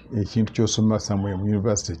ekintu kyosoma somewhere mu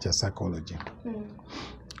university kya psychology.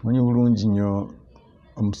 Manyi bulungi nnyo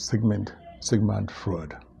Sigmund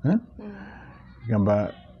Freud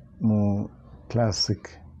gamba mu classic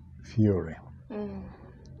theory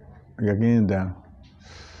yagenda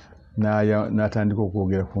n'atandika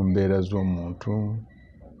okwogera ku mbeera z'omuntu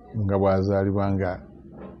nga bw'azaalibwa nga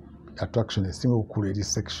attraction esinga okukula eri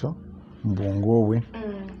sexual mu bwongo bwe,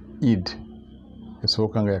 id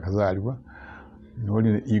esooka nga yakazaalibwa,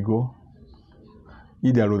 newali ne ego.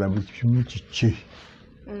 Id alooza buli kimu kike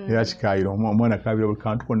era kikaayira omwana kaabira buli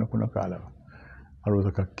kantu konna konna kaalaba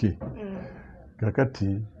alowooza kake.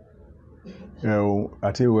 Kakati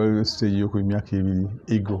ate waliwo stage y'oku emyaka ebiri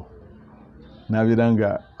ego n'abeera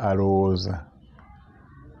nga alowooza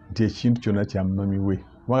nti ekintu kyonna kya mami we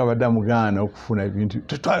kubanga badde amugaana okufuna ebintu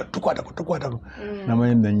tukwatako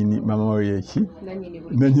namanya nanyini mama we yeki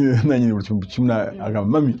nanyini buli kimu kimu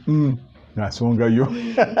agamba mami n'asongayo.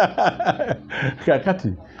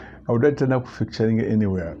 Kakati awudde tanakuficturing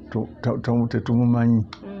anywhere tetumumanyi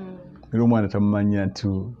era omwana tamumanya nti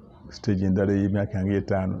stage endala y'emyaka yange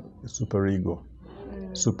 5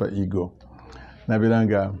 super ego nabeera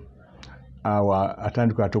nga awa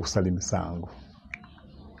atandika ate okusala emisango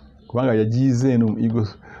kubanga yagiyize eno ego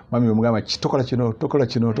mami omugamba tokola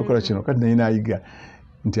kino kati naye nayiga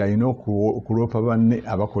nti alina okuloopa banne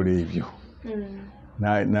abakola ebyo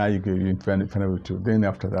nayiga ebintu fana bityo. Then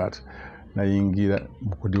after that nayingira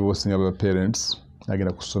mu kudivorcing aba parents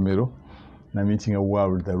nagenda ku ssomero na meeting a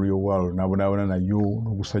world, the real world, nabonabona nayo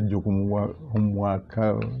n'ogusajja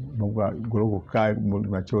okumwaka n'ogolokoka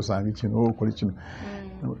nakyosange kino okole kino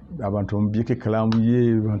abantu bamubyeko ekkalaamu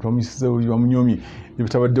ye abantu bamuyisizewo bamunyomye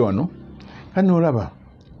ebitabadde wano kati n'olaba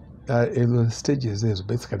ezo stages ezo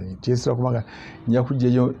basically kyesira kubanga nja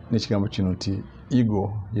kujjayo n'ekigambo kino nti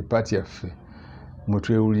ego ye paati yaffe mwe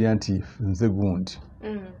twewulira nti nze gundi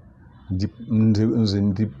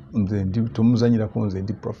nze tomuzanyirako nze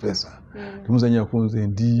ndi professor tomuzanyirako nze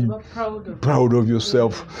ndi proud of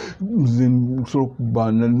yourself nze nsobola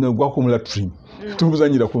okuba nagwako mulatrin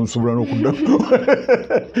tomuzanyirako nsobola n'okudda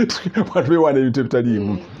bantu bewaana ebintu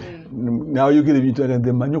ebitaliimu nawayogera ebintu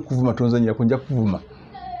nze mmanyi okuvuma tonzanyirako nja kuvuma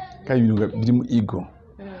kale bino biri mu ego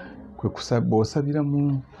kwe kusaba osabira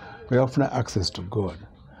mu kweyafuna access to God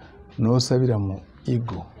n'osabira mu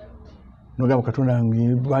ego nogamba katonda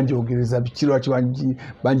nge banjogereza biki lwaki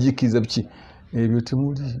banjikiriza biki ebyo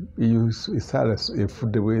temuli eyo esaala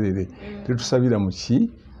efudde bwerere tetusabira mu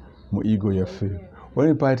ki mu ego yaffe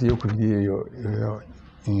wali paati eyokubiri eyo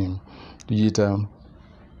tugiyita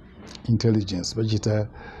intelligence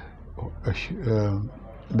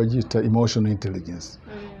bagiyita emotional intelligence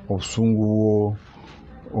obusungu bwo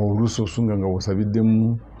oluusi obusunga nga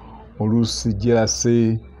bwosabiddemu oluusi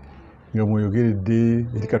jealousy nga mweyogeredde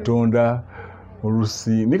eri katonda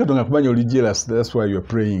oluusi naye katonda kumanya oli jealous, that's why you are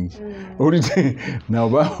praying olite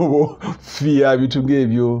nabo fear bintu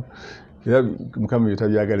ng'ebyo era mukama byo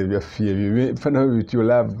tabyagala ebya fear ebyo fana bityo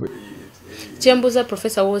love Chembuza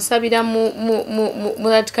professor wosabira mu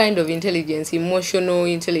that kind of intelligence, emotional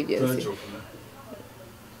intelligence.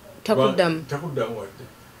 Takuddamu wadde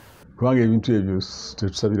kubanga ebintu ebyo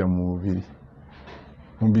tetusabira mu mubiri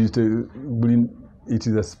it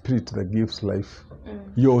is a spirit that gives life.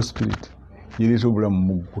 Your spirit yereeta obulamu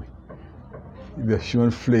mu ggwe. The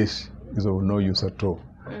human flesh is of no use at all.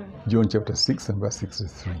 John chapter 6 and verse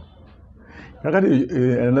 63.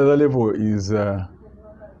 Another level is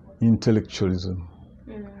intellectualism.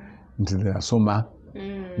 Nti nasoma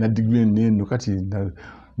na degree neno kati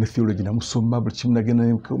ne theology namusoma buli kimu nagenda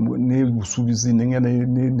ne busuubizi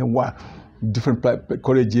ne wa different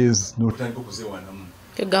colleges n'otandika okuzeewanamu.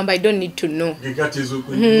 Gamba, I don't need to know.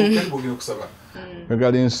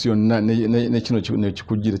 Kagala ensi yonna ne kino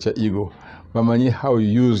nekikujjira kya ego bamanyi how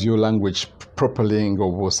you use your language properly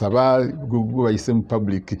ng'obwosaba gwe bayise mu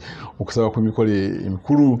public okusaba kw'emikolo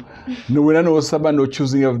emikulu nowena n'osaba no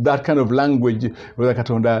choosing of that kind of language oza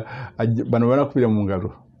katonda bano banakubira mu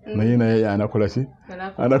ngalo naye anakola ki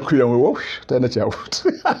anakwira mu talina kyabuti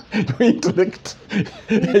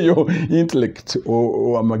your intellect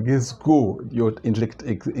or amagezi go your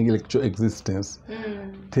intellectual existence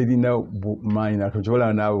terina bumanyi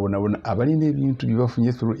nakyobola naabo bonabona abalina ebintu bye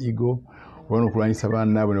bafunye through ego wano okulwanyisa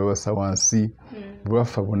abaana naabo ne babasa wansi bwe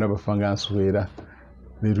bafa bonna bafa nga nswera.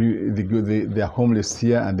 They are homeless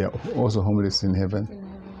here and they are also homeless in heaven.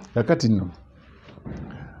 Kakati nno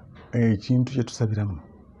ekintu kye tusabiramu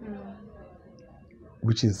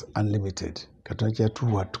which is unlimited katonda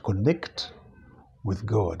kyatuwa to connect with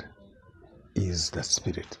God is the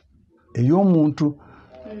spirit. Ey'omuntu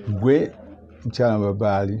gwe mkyala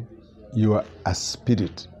Babaali, you are a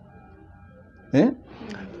spirit.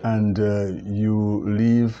 And you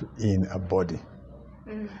live in a body.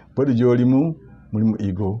 Body gy'olimu mulimu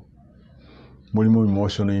ego, mulimu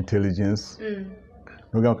emotional intelligence.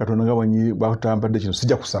 Nogamba katonda nga bwakutampadde kino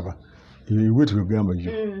sijja kusaba. Iwe tugamba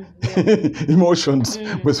yo. Emotions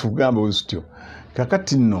bwesi kugamba bwesityo.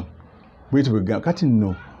 Kakati nno bwetu bwegamba kati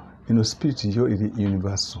nno ino spirit yo eri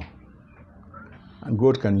universal. And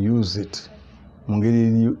God can use it mu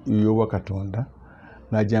ngeri y'obwa katonda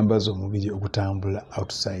n'ajambaza omubiri okutambula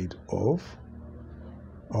outside of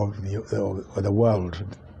the world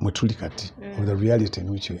mwe tuli kati, of the reality in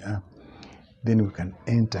which we are. Then we can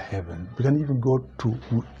enter heaven. We can even go to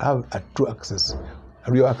have a true access,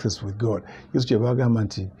 a real access with God. Yesu kyebagamba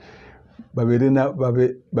nti babere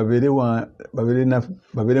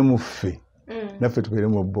muffe naffe tubeere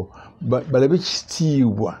mu bo, balabe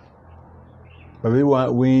kitiibwa, babere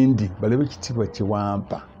wendi, balabe kitiibwa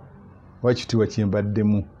kyewampa oba kitiibwa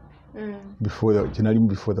kyembaddemu before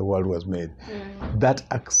the world was made. That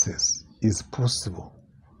access is possible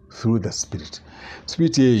through the spirit.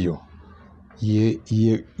 Spirit eyo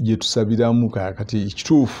ye tusabiramu kati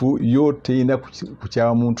kituufu yo terina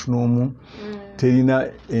kukyaba muntu n'omu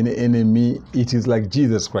terina enemy. It is like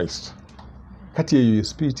Jesus Christ. Kati eyo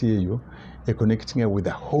spirit eyo connecting with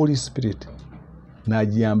the Holy Spirit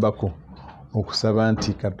n'agiyambako okusaba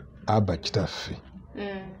nti Abba kitaffe.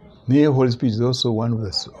 The Holy Spirit is also one of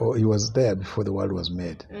us. He was there before the world was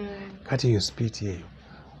made. Kati eyo spirit eyo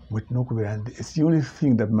it's the only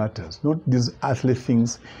thing that matters, not these earthly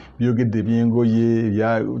things. You get the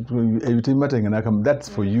everything mattering. That's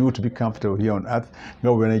for you to be comfortable here on earth.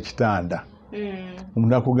 No, when I chitanda.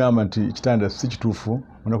 Unakugamba nti chitanda si kituufu,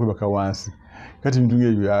 unakubaka wansi. Kati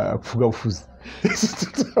mtunge ya kufuga ufuzi.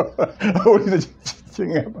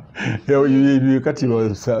 Kati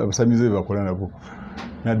wasamize bakola nabo.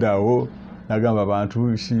 Nadawo nagamba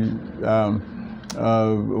abantu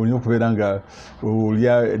olina okubeera nga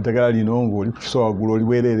olya eddagala lino ng'oli ku kiso waggulu oli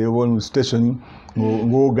bwereere oba oli mu station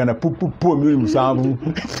ng'ogana pupupu emirimu 7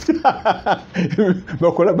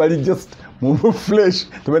 bakola bali just mu flesh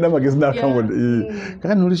tebalina magezi n'akamu.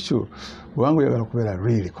 Kaka nolikyo bwanga oyagala okubeera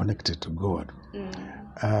really connected to God,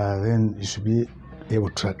 then you should be able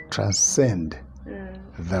to transcend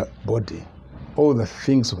the body, all the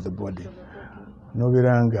things of the body.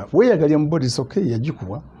 Nobeera nga weeyagalya mu body, it's okay,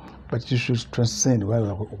 yagikuwa, but you should transcend.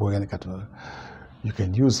 You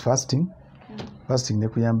can use fasting. Fasting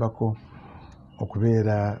nekuyambako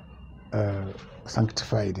okubeera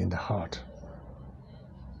sanctified in the heart.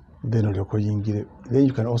 Then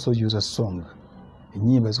you can also use a song.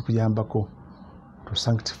 Enyimba zikuyambako to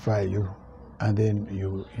sanctify you, and then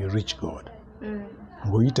you reach God.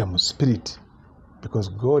 Ngoyita mu spirit, because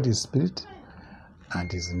God is spirit,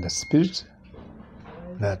 and is in the spirit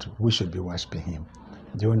that we should be worshiping Him.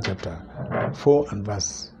 John chapter 4 and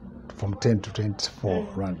verse from 10 to 24,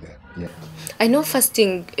 around there. Yeah. I know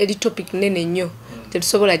fasting eri topic nene nnyo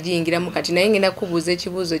tetusobola giyingiramu kati naye ngenda kubuuza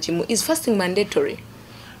ekibuuzo kimu. Is fasting mandatory?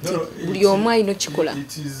 Buli omu alina kikola.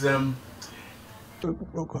 It is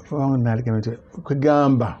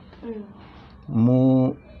kugamba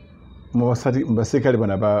mu baserikale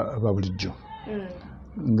bana ba bulijjo.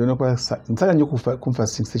 Nsala nnyo ku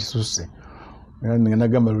fasting sekisuse.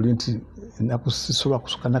 Nagamba luli nti nakusisoba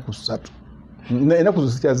kusuka naku 3. Enaku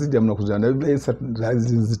zikyaziddamu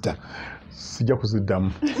nakuzita sijja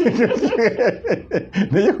kuziddamu.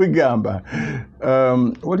 Naye kwegamba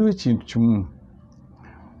waliwo ekintu kimu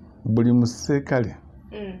buli muserikale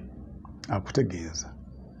akutegeeza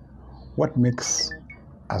what makes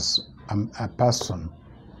a person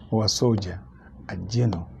or a soldier a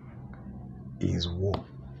general is war.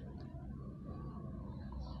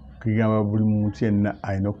 Kigamba buli muntu yenna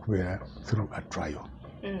alina okubeera through a trial.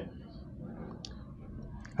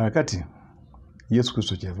 Akati Yesu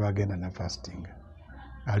Kristo kyava agenda na fasting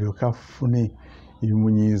alyoka afune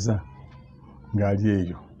ebimunyiiza ng'ali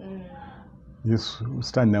eyo. Yesu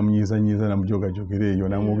sitani namunyiiza namujogajogera eyo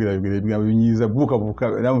namwogerayogera ebigambo binyiiza buukabuuka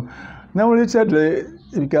namuleetera ddala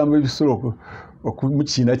ebigambo ebisolo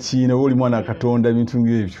okumukiina oba oli mwana wa Katonda ebintu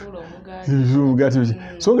ng'ebyo.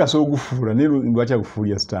 So nga sogufuula naye lwaki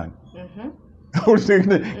agufuulira sitaani?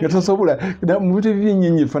 Nga tosobola mu bintu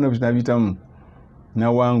ebyennyinyi ebifaanana bino nabiyitamu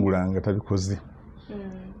nawangula nga tabikoze.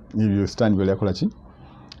 Ebyo sitaani byali akola ki?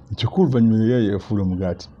 Ekikulu luvannyuma ye yafuula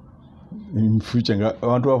omugaati. In future nga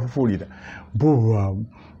abantu bafufuulira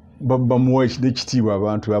bamuwa ekitiibwa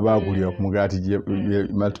abantu abaagulira ku mugaati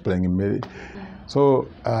multiplying emmere. So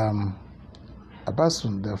a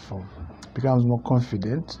person therefore becomes more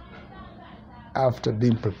confident after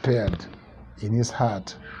being prepared in his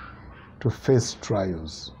heart to face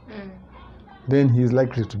trials. Then he is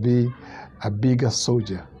likely to be a bigger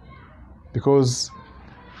soldier, because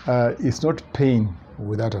it's not pain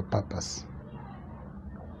without a purpose.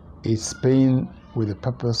 It's pain with the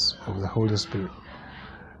purpose of the Holy Spirit,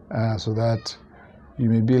 so that you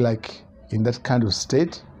may be like in that kind of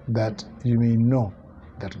state that you may know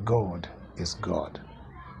that God is God.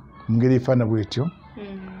 Mungeri fana bwetyo.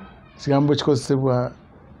 Kigambo kikozesebwa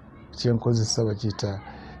kyenkozesa bakiyita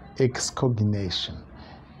excognition.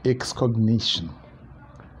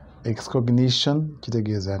 Excognition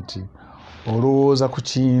kitegeeza nti olowooza ku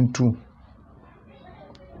kintu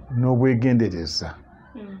n'obwegendereza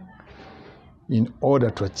in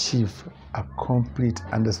order to achieve a complete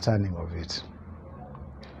understanding of it.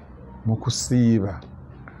 Mu kusiiba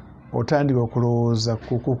otandika okulowooza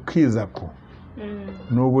ku kukkiriza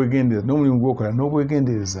n'obwegendereza n'omulimu gw'okola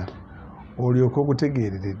n'obwegendereza olyoka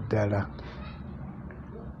ogutegeerera ddala.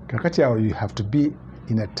 Kakati awo you have to be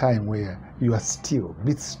in a time where you are still,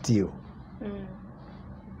 be still,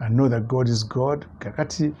 and know that God is God.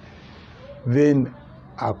 Kakati then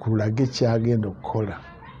akulage kyagenda okukola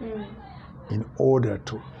in order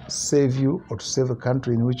to save you or to save the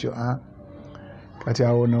country in which you are. Kati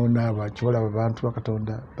awo naaba kibalaba abantu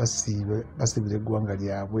bakatonda basibira eggwanga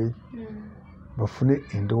lyabwe bafune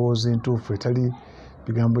endowooza entuufu etali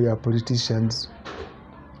bigambo bya politicians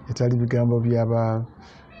etali bigambo byaba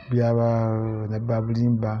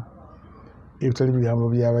nabbabulimba etali bigambo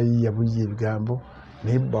byabayiiya buyiiya ebigambo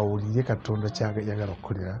naye bawulire katonda kyayagala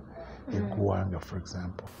okukolera eggwanga for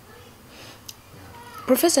example.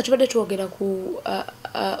 Professor, tubadde twogera ku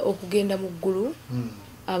okugenda mu ggulu.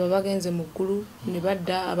 Abo bagenze mu ggulu ne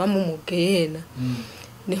badda abamu mu Gehenna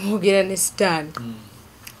ne mwogera ne Satan.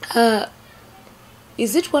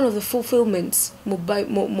 Is it one of the fulfillments mu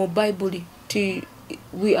Bible to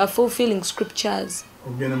we are fulfilling scriptures?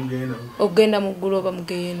 Ogenda mu ggulu oba mu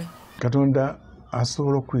Gehenna. Katonda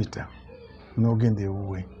asobola okuyita n'ogenda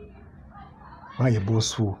ewuwe ye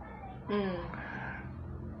boosuwo.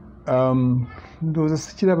 Ndowooza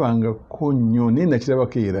sikirabangako nnyo naye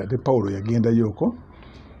nakirabako era ne Pawulo yagendayo okwo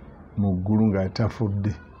mu ggulu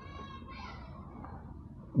ng'atafudde.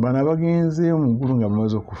 Bano abagenzeeyo mu ggulu nga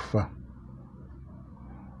bamaze okufa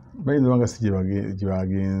bayinza obanga si gye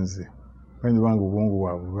bagenze, bayinza obanga obwongo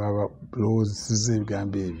bwabwe babalowoozesizza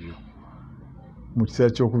ebigambo ebyo mu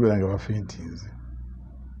kiseera ky'okubeera nga bafentinze.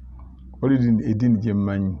 Wali eddiini gye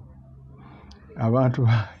mmanyi abantu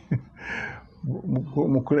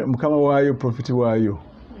mukama waayo profiti waayo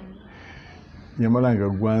yamala nga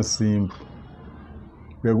gwa nsimbu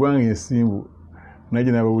bwegwanga ensimbu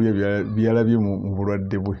najje n'abawulira byalabye mu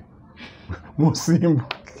bulwadde bwe mu nsimbu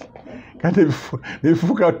kati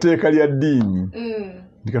nebifuuka tteeka lya ddiini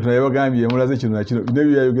nti Katonda yabagambye mulaze kino nakino bino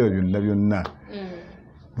byayogera byonna.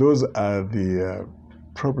 Those are the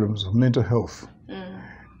problems of mental health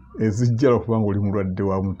ezijjala okuba nga oli mulwadde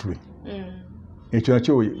wa mutwe. Ekyo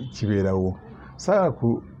nakyo kibeerawo. Saala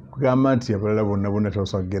kugamba nti abalala bonna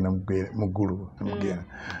tebasobola kugenda mu ggulu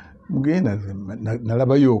mugenda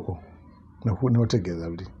nalabayo okwo nabategeeza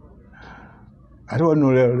buli ate wali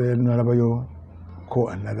nalabayo ko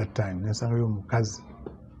another time nensangayo omukazi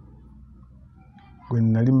gwe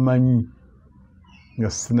nali mmanyi nga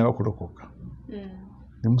sinaba kulokoka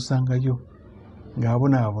nemusangayo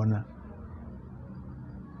ng'abonaabona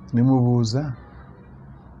nemubuuza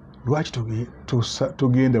lwaki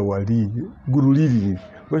togenda wali gululirire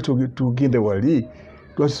lwaki togenda wali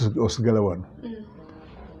lwaki osigala wano.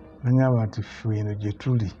 Nangamba nti eno gye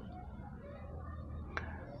tuli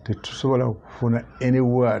tetusobola okufuna any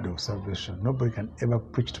word of salvation. Nobody can ever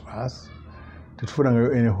preach to us.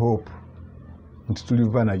 Tetufunangayo any hope nti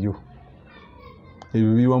tuliva nayo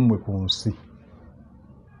ebyo biwammwe ku nsi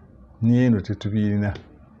nieno tetubirina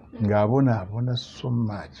ng'abonaabona so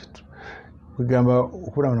much. Kugamba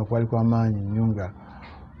okulabana kwali kw'amaanyi nnyo nga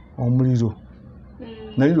omuliro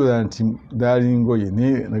nali ndowooza nti daali ngoye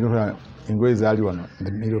naye nagaa engoye zaali wano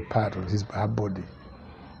the middle part of her body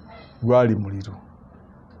gwali muliro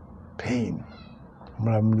pain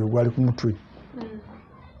omulala muliro gwali ku mutwe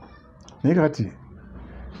naye kati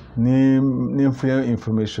nenfunayo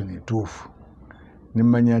information entuufu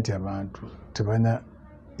nemmanya nti abantu tebalina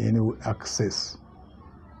any access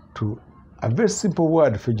to a very simple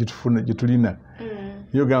word fe gye tulina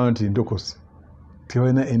yo gamba nti ndokosi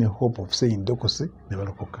tebalina any hope of saying ndokosi ne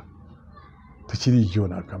balokoka tekiriyo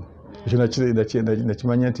nakamu. Ekyo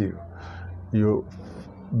nakimanya nti yo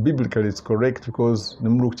biblically it's correct because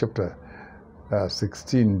in Luke chapter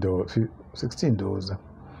 16 ndowooza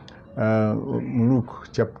Luke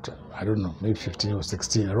chapter I don't know maybe 15 or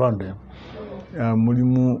 16 around there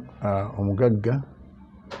mulimu omugagga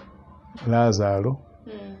Lazaro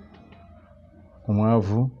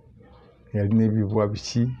omwavu yalina ebibwa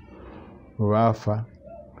biki baafa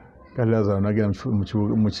kati Lazaro nagenda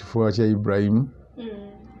mu kifuba kya Ibrahimu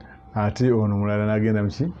ate ono mulala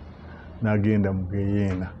nagenda mu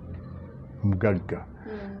Gehenna omugagga.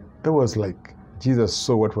 That was like Jesus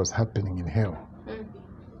saw what was happening in hell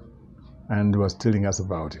and was telling us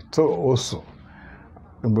about it. So also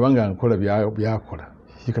mbanga nkola byakola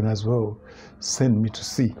he can as well send me to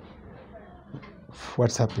see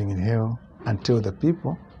what's happening in hell and tell the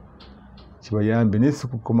people kibayambe nesi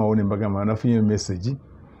kukomawo ne mbagamba nafunye message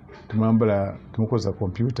tumambala tumukoza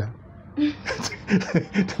computer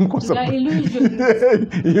tumukoza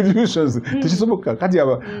illusions tekisoboka kati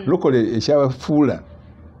aba locally ekyabafuula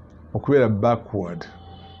okubeera backward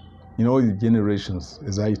in all the generations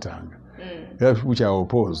ezayitanga era which are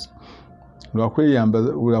opposed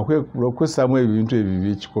lwakwesaamu ebintu ebyo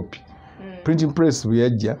byekikopi printing press bwe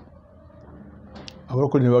yajja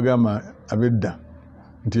abalokole ne bagamba abedda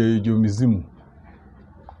nti egyo mizimu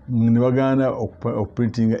ne bagaana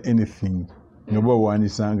okuprintinga anything nga bo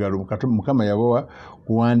wandiisa ngalo mukama yabawa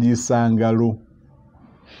kuwandiisa ngalo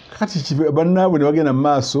kati bannaabwe ne bagenda mu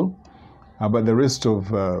maaso about the rest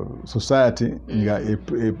of society nga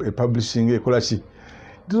a publishing ekola ki.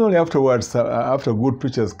 It was only afterwards after good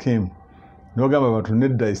preachers came ne bagamba abantu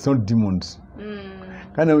nedda it's not demons.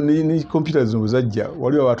 Kandi ni computer zino zajja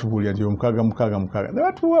waliwo batubulira nti mukaaga ne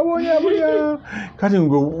batuwabonya kati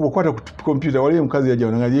ngokwata ku computer waliwo mukazi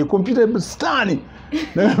yajja nga ye computer stani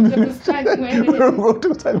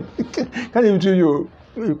kandi ebintu ebyo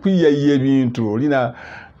kwiyayiya ebintu olina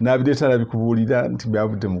nabireeta nabikubuulira nti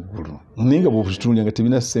byavudde mu ggulu naye nga bw'okitunulira nga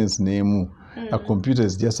tebina sense n'emu. A computer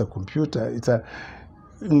is just a computer. It's a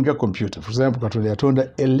nga computer. For example, Katonda yatonda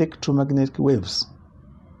electromagnetic waves.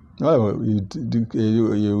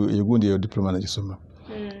 Gundi ya diploma najisoma.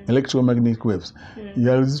 Electromagnetic waves.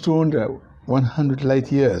 Yazitonda 100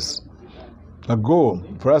 light years ago.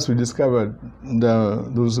 For us, we discovered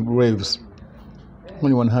those waves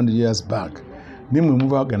only 100 years back. Nimwe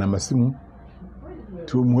muvaga na masimu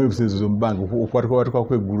waves ezo mbanga okwatuka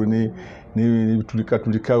kw'eggulu ne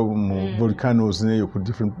tulika mu volcanoes neyo ku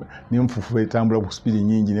different n'enfufu etambula ku speed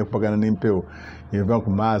nyingi nekupagana n'empewo eva ku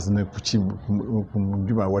Mars ne ku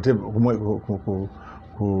njuba whatever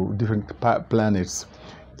ku different planets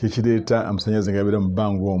kikireeta amasannyalaze nga gabeera mu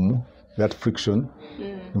bbanga omwo, that friction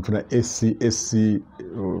nfuna AC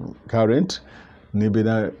current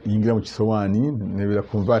nebeera yingira mu kisowaani nebeera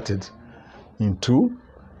converted into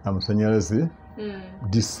amasannyalaze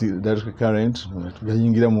DC direct current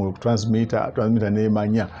yingira mu transmitter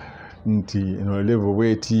neemanya nti level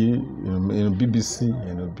weight BBC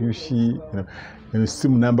BBC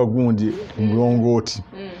simu namba gundi mulongooti.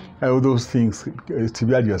 All those things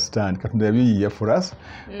tibyali stand Katonda yabiyiya for us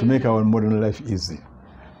to make our modern life easy.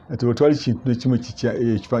 Twali kintu kimwe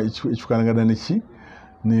ekifaanagana neki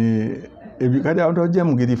kati abantu bajja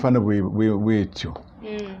mu ngeri efaana bwetyo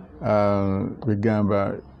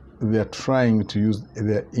kwegamba they are trying to use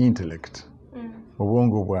their intellect,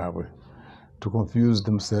 obwongo bwabwe, to confuse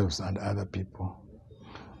themselves and other people.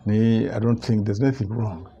 I don't think there's nothing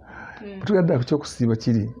wrong. But we had to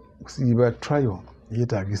kusiba trial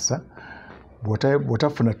yetagisa.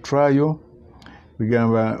 Bw'otafuna trial,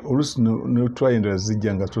 bigamba oluusi no trial endala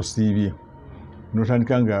zijja nga tosiibye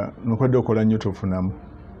n'otandika nga n'okwadde okola nnyo tofunamu.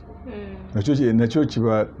 Nakyo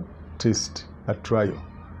kiba test a trial.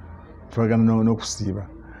 Twagana n'okusiiba.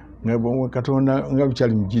 Katonda nga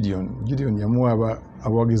bikyali mu Gideon yamuwa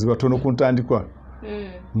abawagizi batono ku ntandikwa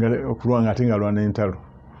okulwanga ate nga alwana entalo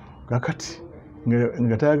kakati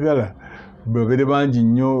nga tayagala babeere bangi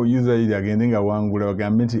nnyo Isirayiri agende nga wangula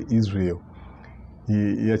bagambe nti Israel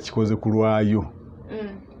yakikoze ku lwayo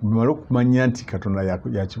bamala okumanya nti Katonda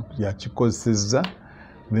yakikozesezza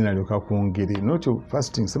then alyoka kwongere nokyo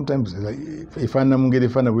fasting sometimes efaana mu ngeri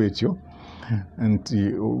efaana bwetyo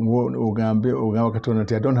nti ogambe Katonda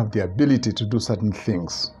nti I don't have the ability to do certain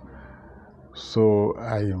things, so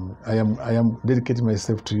I am dedicating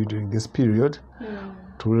myself to you during this period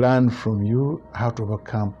to learn from you how to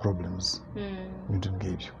overcome problems we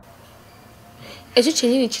gave you. Ekyo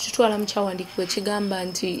kyenyini kitutwala mu kyawandiikibwa ekigamba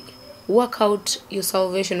nti work out your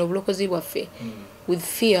salvation obulokozi bwaffe with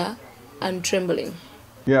fear and trembling.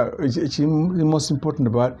 Yeah, it's the most important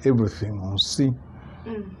about everything. See,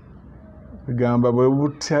 gamba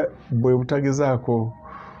bwe butagezaako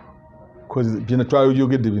byonna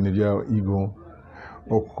twayogedde bino bya ego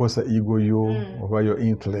okukosa ego yo oba yo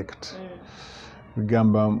intellect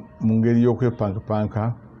gamba mu ngeri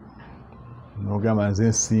y'okwepankapanka n'ogamba nze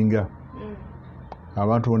nsinga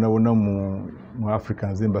abantu bonna mu Africa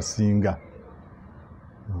nze mbasinga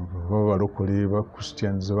baba balokole ba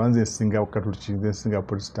Christians banze nsinga Catholic nze nsinga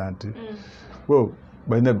Protestant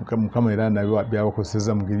balina Mukama era nabyo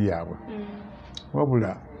byabakoseza mu ngeri yaabwe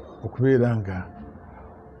wabula okubeera nga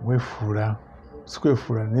weefuula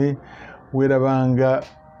sikwefuula ne weerabanga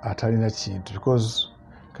atalina kintu because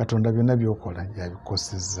Katonda byonna byokola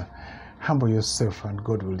yabikoseza. Humble yourself and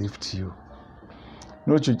God will lift you.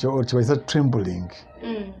 Nokyo kibayisa trembling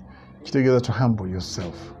kitegeeza to humble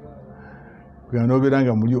yourself n'obeera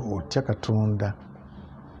nga muli otya Katonda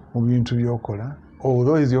mu bintu byokola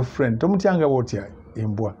although is your friend tomutyanga bwotya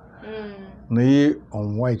embwa naye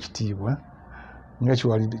omuwa ekitiibwa nga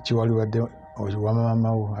kiwali wadde wa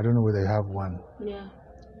mama wo. I don't know whether you have one.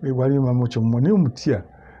 Wali mama kyomumwa naye omutya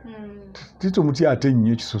titomutya ate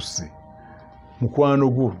nnyo ekisusse mukwano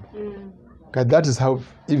gwo. That is how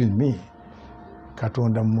even me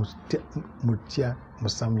Katonda mutya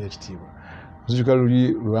musamu ekitiibwa nzijukira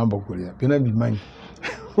luli lwambagulira byonna bimanyi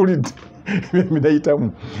olidde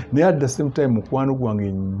binayitamu naye at the same time mukwano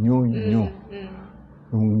gwange nnyo nnyo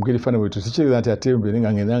mugeri fana bwetu sikireeza nti atembe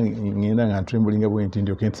nga ngenda nga ntremblinga bwenti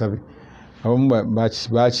ndyoke nsabe abamu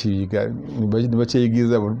bakiyiga ne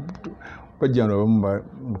bakyeyigiriza bajja wano abamu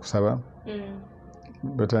mukusaba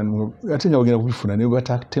ate nga bagenda kubifuna ne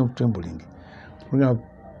batatrembling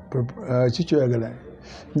kikyoyagala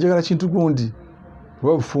njagala kintu gundi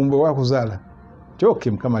oba bufumbo wakuzaala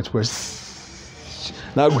kyoke mukama akikola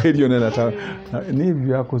nagwa eryo nenata n'ebyo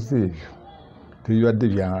byakoze ebyo tebibadde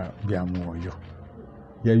bya mwoyo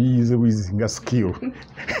yabiyize bwizi nga skill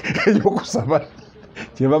ebyokusaba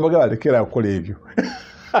kyeva mbagala lekera okukola ebyo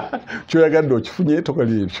kyoyagadde okifunye tokola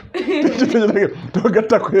ebyo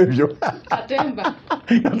togattako ebyo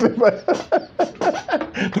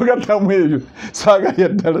togattamu ebyo saagaya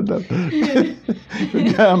ddala ddala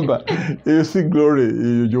gamba eyo si glory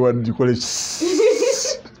eyo gyewagikole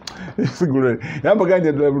sigure yamba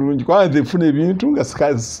ganje ddala bulungi kwanza efuna ebintu nga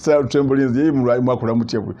trembling ye mwakola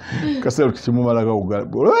mutya bwe kasero kimumalaka ugala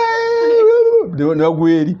ne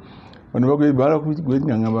bagweri bano bagweri bala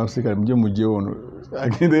kugweringa ngamba basika muje ono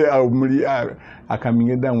agende muri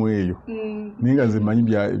akaminga mu eyo ninga zimanyi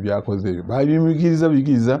byakoze ebyo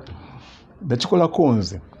babimigiriza ndakikola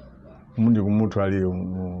konze omundi gumuntu aliyo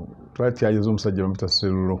twatyayezo omusajja bamuta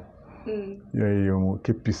Serulo yo mu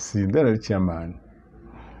KPC ndala chairman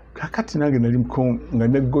kakati nange nali nga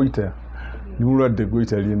negoita nulwadde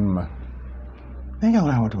goita linma nenga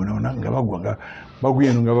wala watu wanaona nga bagwa nga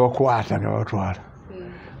bagweno nga bakwata nga batwala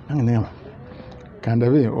nange nema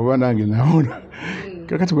kandabe oba nange naona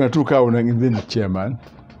kakati bwatuuka awo nange nze ndi chairman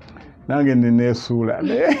nange nenesuula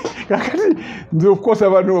kakati nze okukosa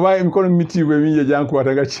abantu oba emikono mitiibwa emingi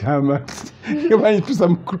egyankwata nga chairman banyitusa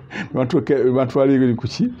batwala egeri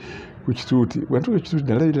kuki kukituuti bwatuuka ekituuti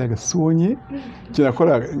nalabiraga sonye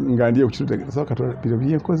kinakola nga ndiye kukituuti saka katwala biro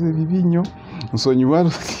byenkoze bibi nnyo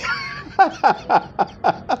nsonyiwa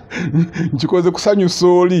nkikoze kusanyusa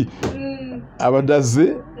oli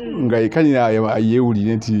abadaze nga ekani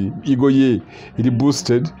yeewulire nti ego ye eri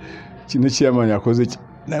boosted kino kyamanya akoze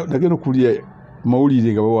nagenda okulya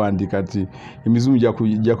mawulire nga bawandiika ati emizimu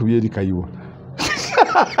gyakubya eri Kayiwa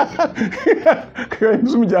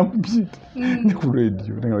emizimu gyamupita ne ku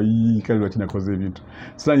radio nga Kayiwa kinakoze ebintu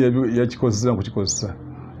sanja yakikozesa nkukikozesa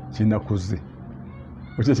kinakoze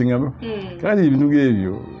okyo kingamba kandi ebintu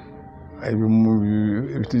ebyo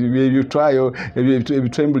ebyo twayo ebyo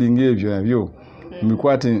trembling ebyo nabyo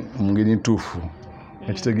mikwate mu ngeri ntuufu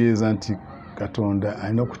ekitegeeza nti Katonda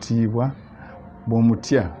alina okutiibwa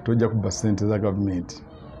bw'omutya tojja kuba ssente za gavumenti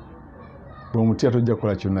bw'omutya tojja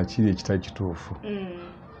kukola kyonna kiri ekitali kituufu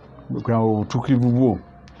obutuukirivu bwo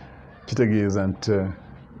kitegeeza nti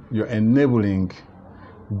you're enabling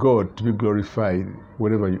God to be glorified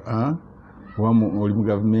wherever you are oli mu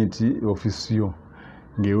gavumenti ofisi yo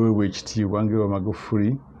ng'eweebwa ekitiibwa ng'ewa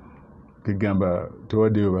Magufuli kigamba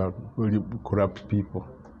tewaddeyo corrupt people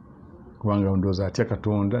kubanga ndowooza atya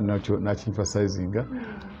Katonda nakimfasizinga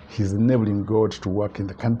he's enabling God to work in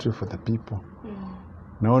the country for the people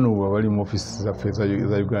na wano abali mu office zaffe za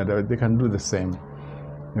Uganda they can do the same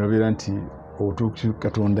nebabeera nti obutuukivu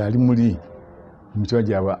Katonda ali muli mitiba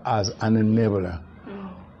gyabwe as an enabler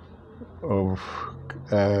of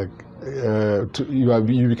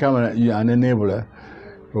you become an enabler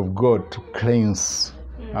of God to cleanse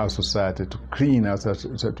our society, to clean our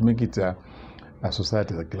society, to make it a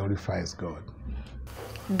society that glorifies God.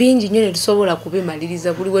 Bingi nnyo ne tusobola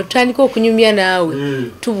kubimaliriza buli we tutandika okunyumya naawe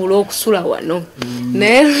tubula okusula wano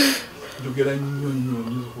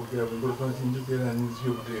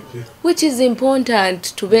which is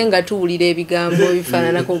important tube nga tuwulira ebigambo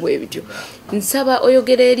ebifaananako bwe bityo. Nsaba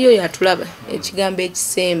oyogera eri oyo atulaba ekigambo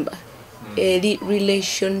ekisemba eri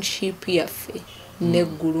relationship yaffe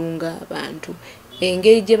n'eggulu ng'abantu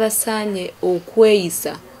engeri gye basaanye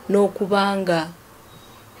okweyisa n'okubanga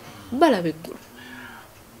balaba eggulu.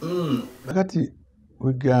 Kakati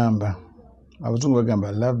wegamba abazungu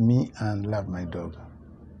bagamba love me and love my dog.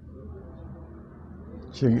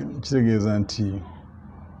 Kitegeeza nti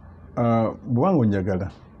bwanga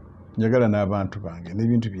njagala n'abantu bange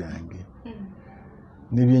n'ebintu byange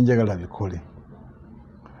n'ebyenjagala bikole.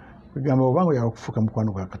 Wegamba obanga yakufuuka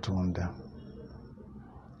mukwano gwa Katonda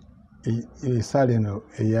esaala eno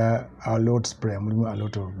eya our Lord's Prayer mulimu a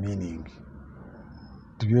lot of meaning.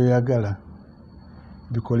 Tibyoyagala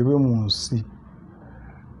bikolebwe mu nsi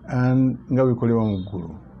nga bikolebwa mu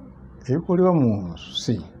ggulu ebikolebwa mu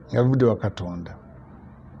nsi nga bivudde wa Katonda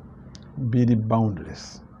biri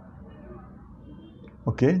boundless.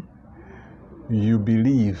 Okay, you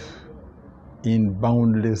believe in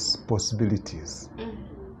boundless possibilities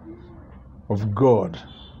of God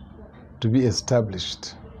to be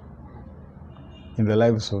established in the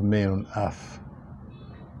lives of men on earth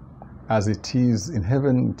as it is in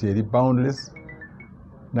heaven teri boundless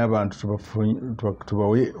n'abantu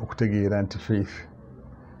tubawe okutegeera nti faith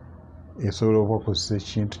esobola okukozesa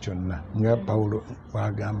ekintu kyonna nga Pawulo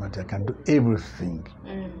bwagamba nti I can do everything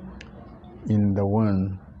in the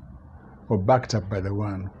one or backed up by the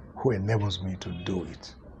one who enables me to do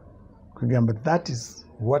it. But that is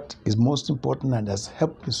what is most important and has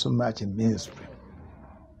helped me so much in ministry.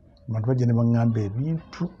 Abantu bagenda bangamba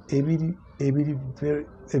ebintu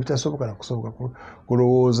ebitasoboka na kusoboka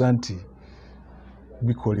kulowooza nti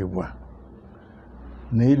bikolebwa.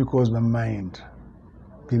 Naye because my mind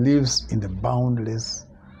believes in the boundless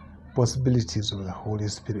possibilities of the Holy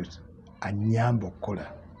Spirit, anyamba okukola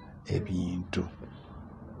ebintu.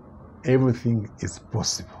 Everything is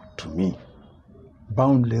possible to me.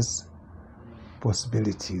 Boundless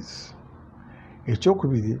possibilities.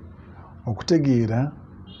 Ekyokubiri okutegeera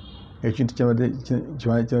ekintu kyabadde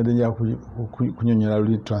kunyonyola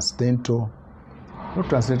luli transcendental, not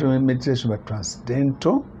transcendental meditation but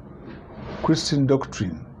transcendental Christian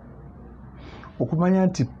doctrine. Okumanya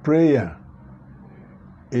nti prayer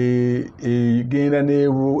egenda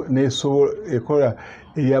ekola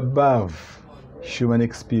above human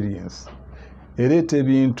experience. Ereeta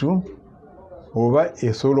ebintu oba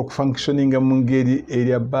esobola okufunctioninga mu ngeri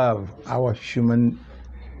eri above our human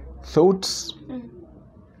thoughts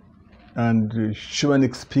and human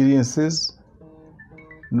experiences.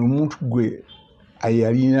 N'omuntu gwe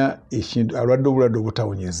ayalina ekintu alwadde obulwadde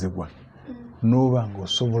obutawonyezebwa n'oba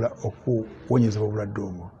ng'osobola okuwonyezebwa obulwadde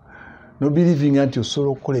obwo, no believing nti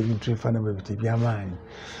osobola okukola ebintu ebifaanana bwe biti eby'amaanyi,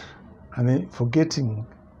 and then forgetting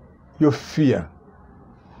your fear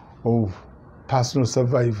of personal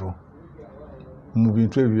survival mu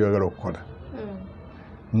bintu ebyo byagala okukola.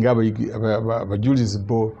 Nga abajulizi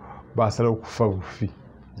bo basala okufa bufi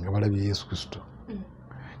nga balabye Yesu Kristo.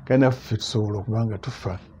 Kandi naffe tusobola okuba nga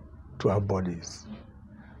tufa to our bodies.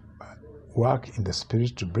 Work in the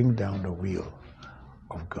spirit to bring down the will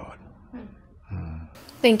of God.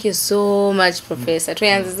 Thank you so much, Professor.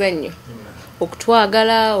 Tweyanziza nnyo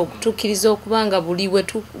okutwagala, okutukkiriza okubanga buli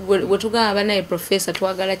wetugamba naye Professor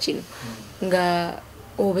twagala kino nga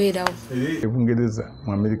obeerawo. Ebungereza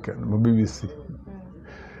mu America mu BBC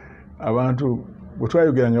abantu bwe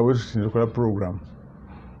twayogera nga bwe tukola program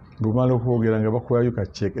bumala okwogera nga bakuwayo ka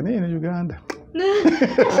check naye ne Uganda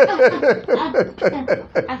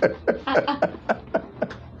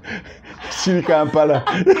Siri Kampala.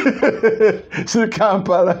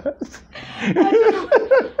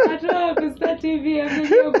 Atoa kusta TV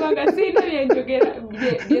yamejopanga sino yenjogera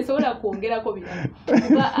byesobola kwongerako birala.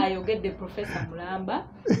 Kuba ayogedde Professor Mulamba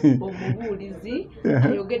omubuulizi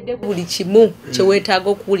ayogedde buli kimu kye weetaaga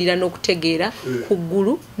okuwulira n'okutegeera ku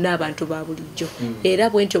ggulu n'abantu ba bulijjo. Era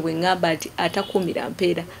bwentyo bwe ngamba nti atakumira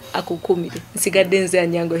mpeera akukumire. Nsigadde nze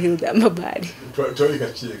Anyango Hilda Amabali.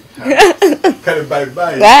 Bye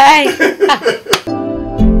bye. Bye.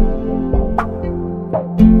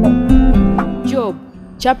 Job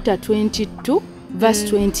chapter 22 verse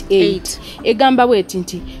 28 egamba bweti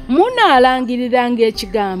nti munaalangiriranga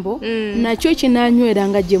ekigambo nakyo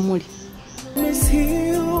kinanyweranga gye muli.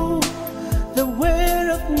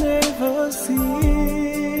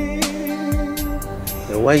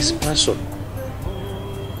 A wise person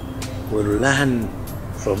will learn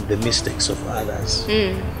from the mistakes of others.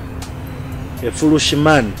 A foolish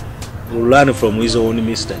man will learn from his own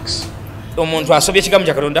mistakes. Omuntu asobye ekigambo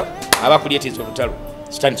kya Katonda aba kulyetiza olutalo.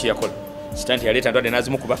 Sitani kye yakola. Sitani yaleeta ndwadde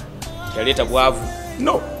n'azimukuba. Yaleeta bwavu.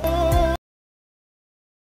 No.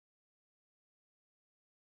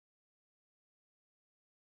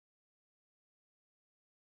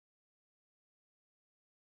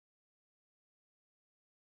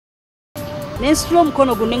 Nensitula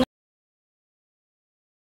omukono guno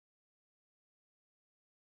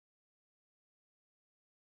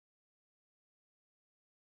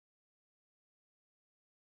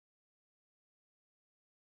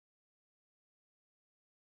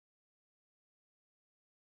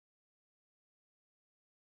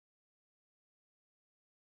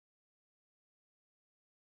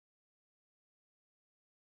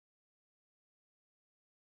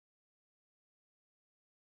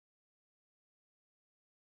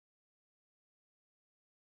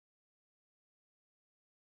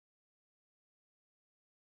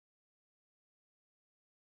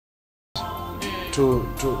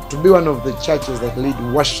to be one of the churches that lead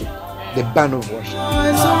worship, the band of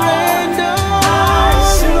worship.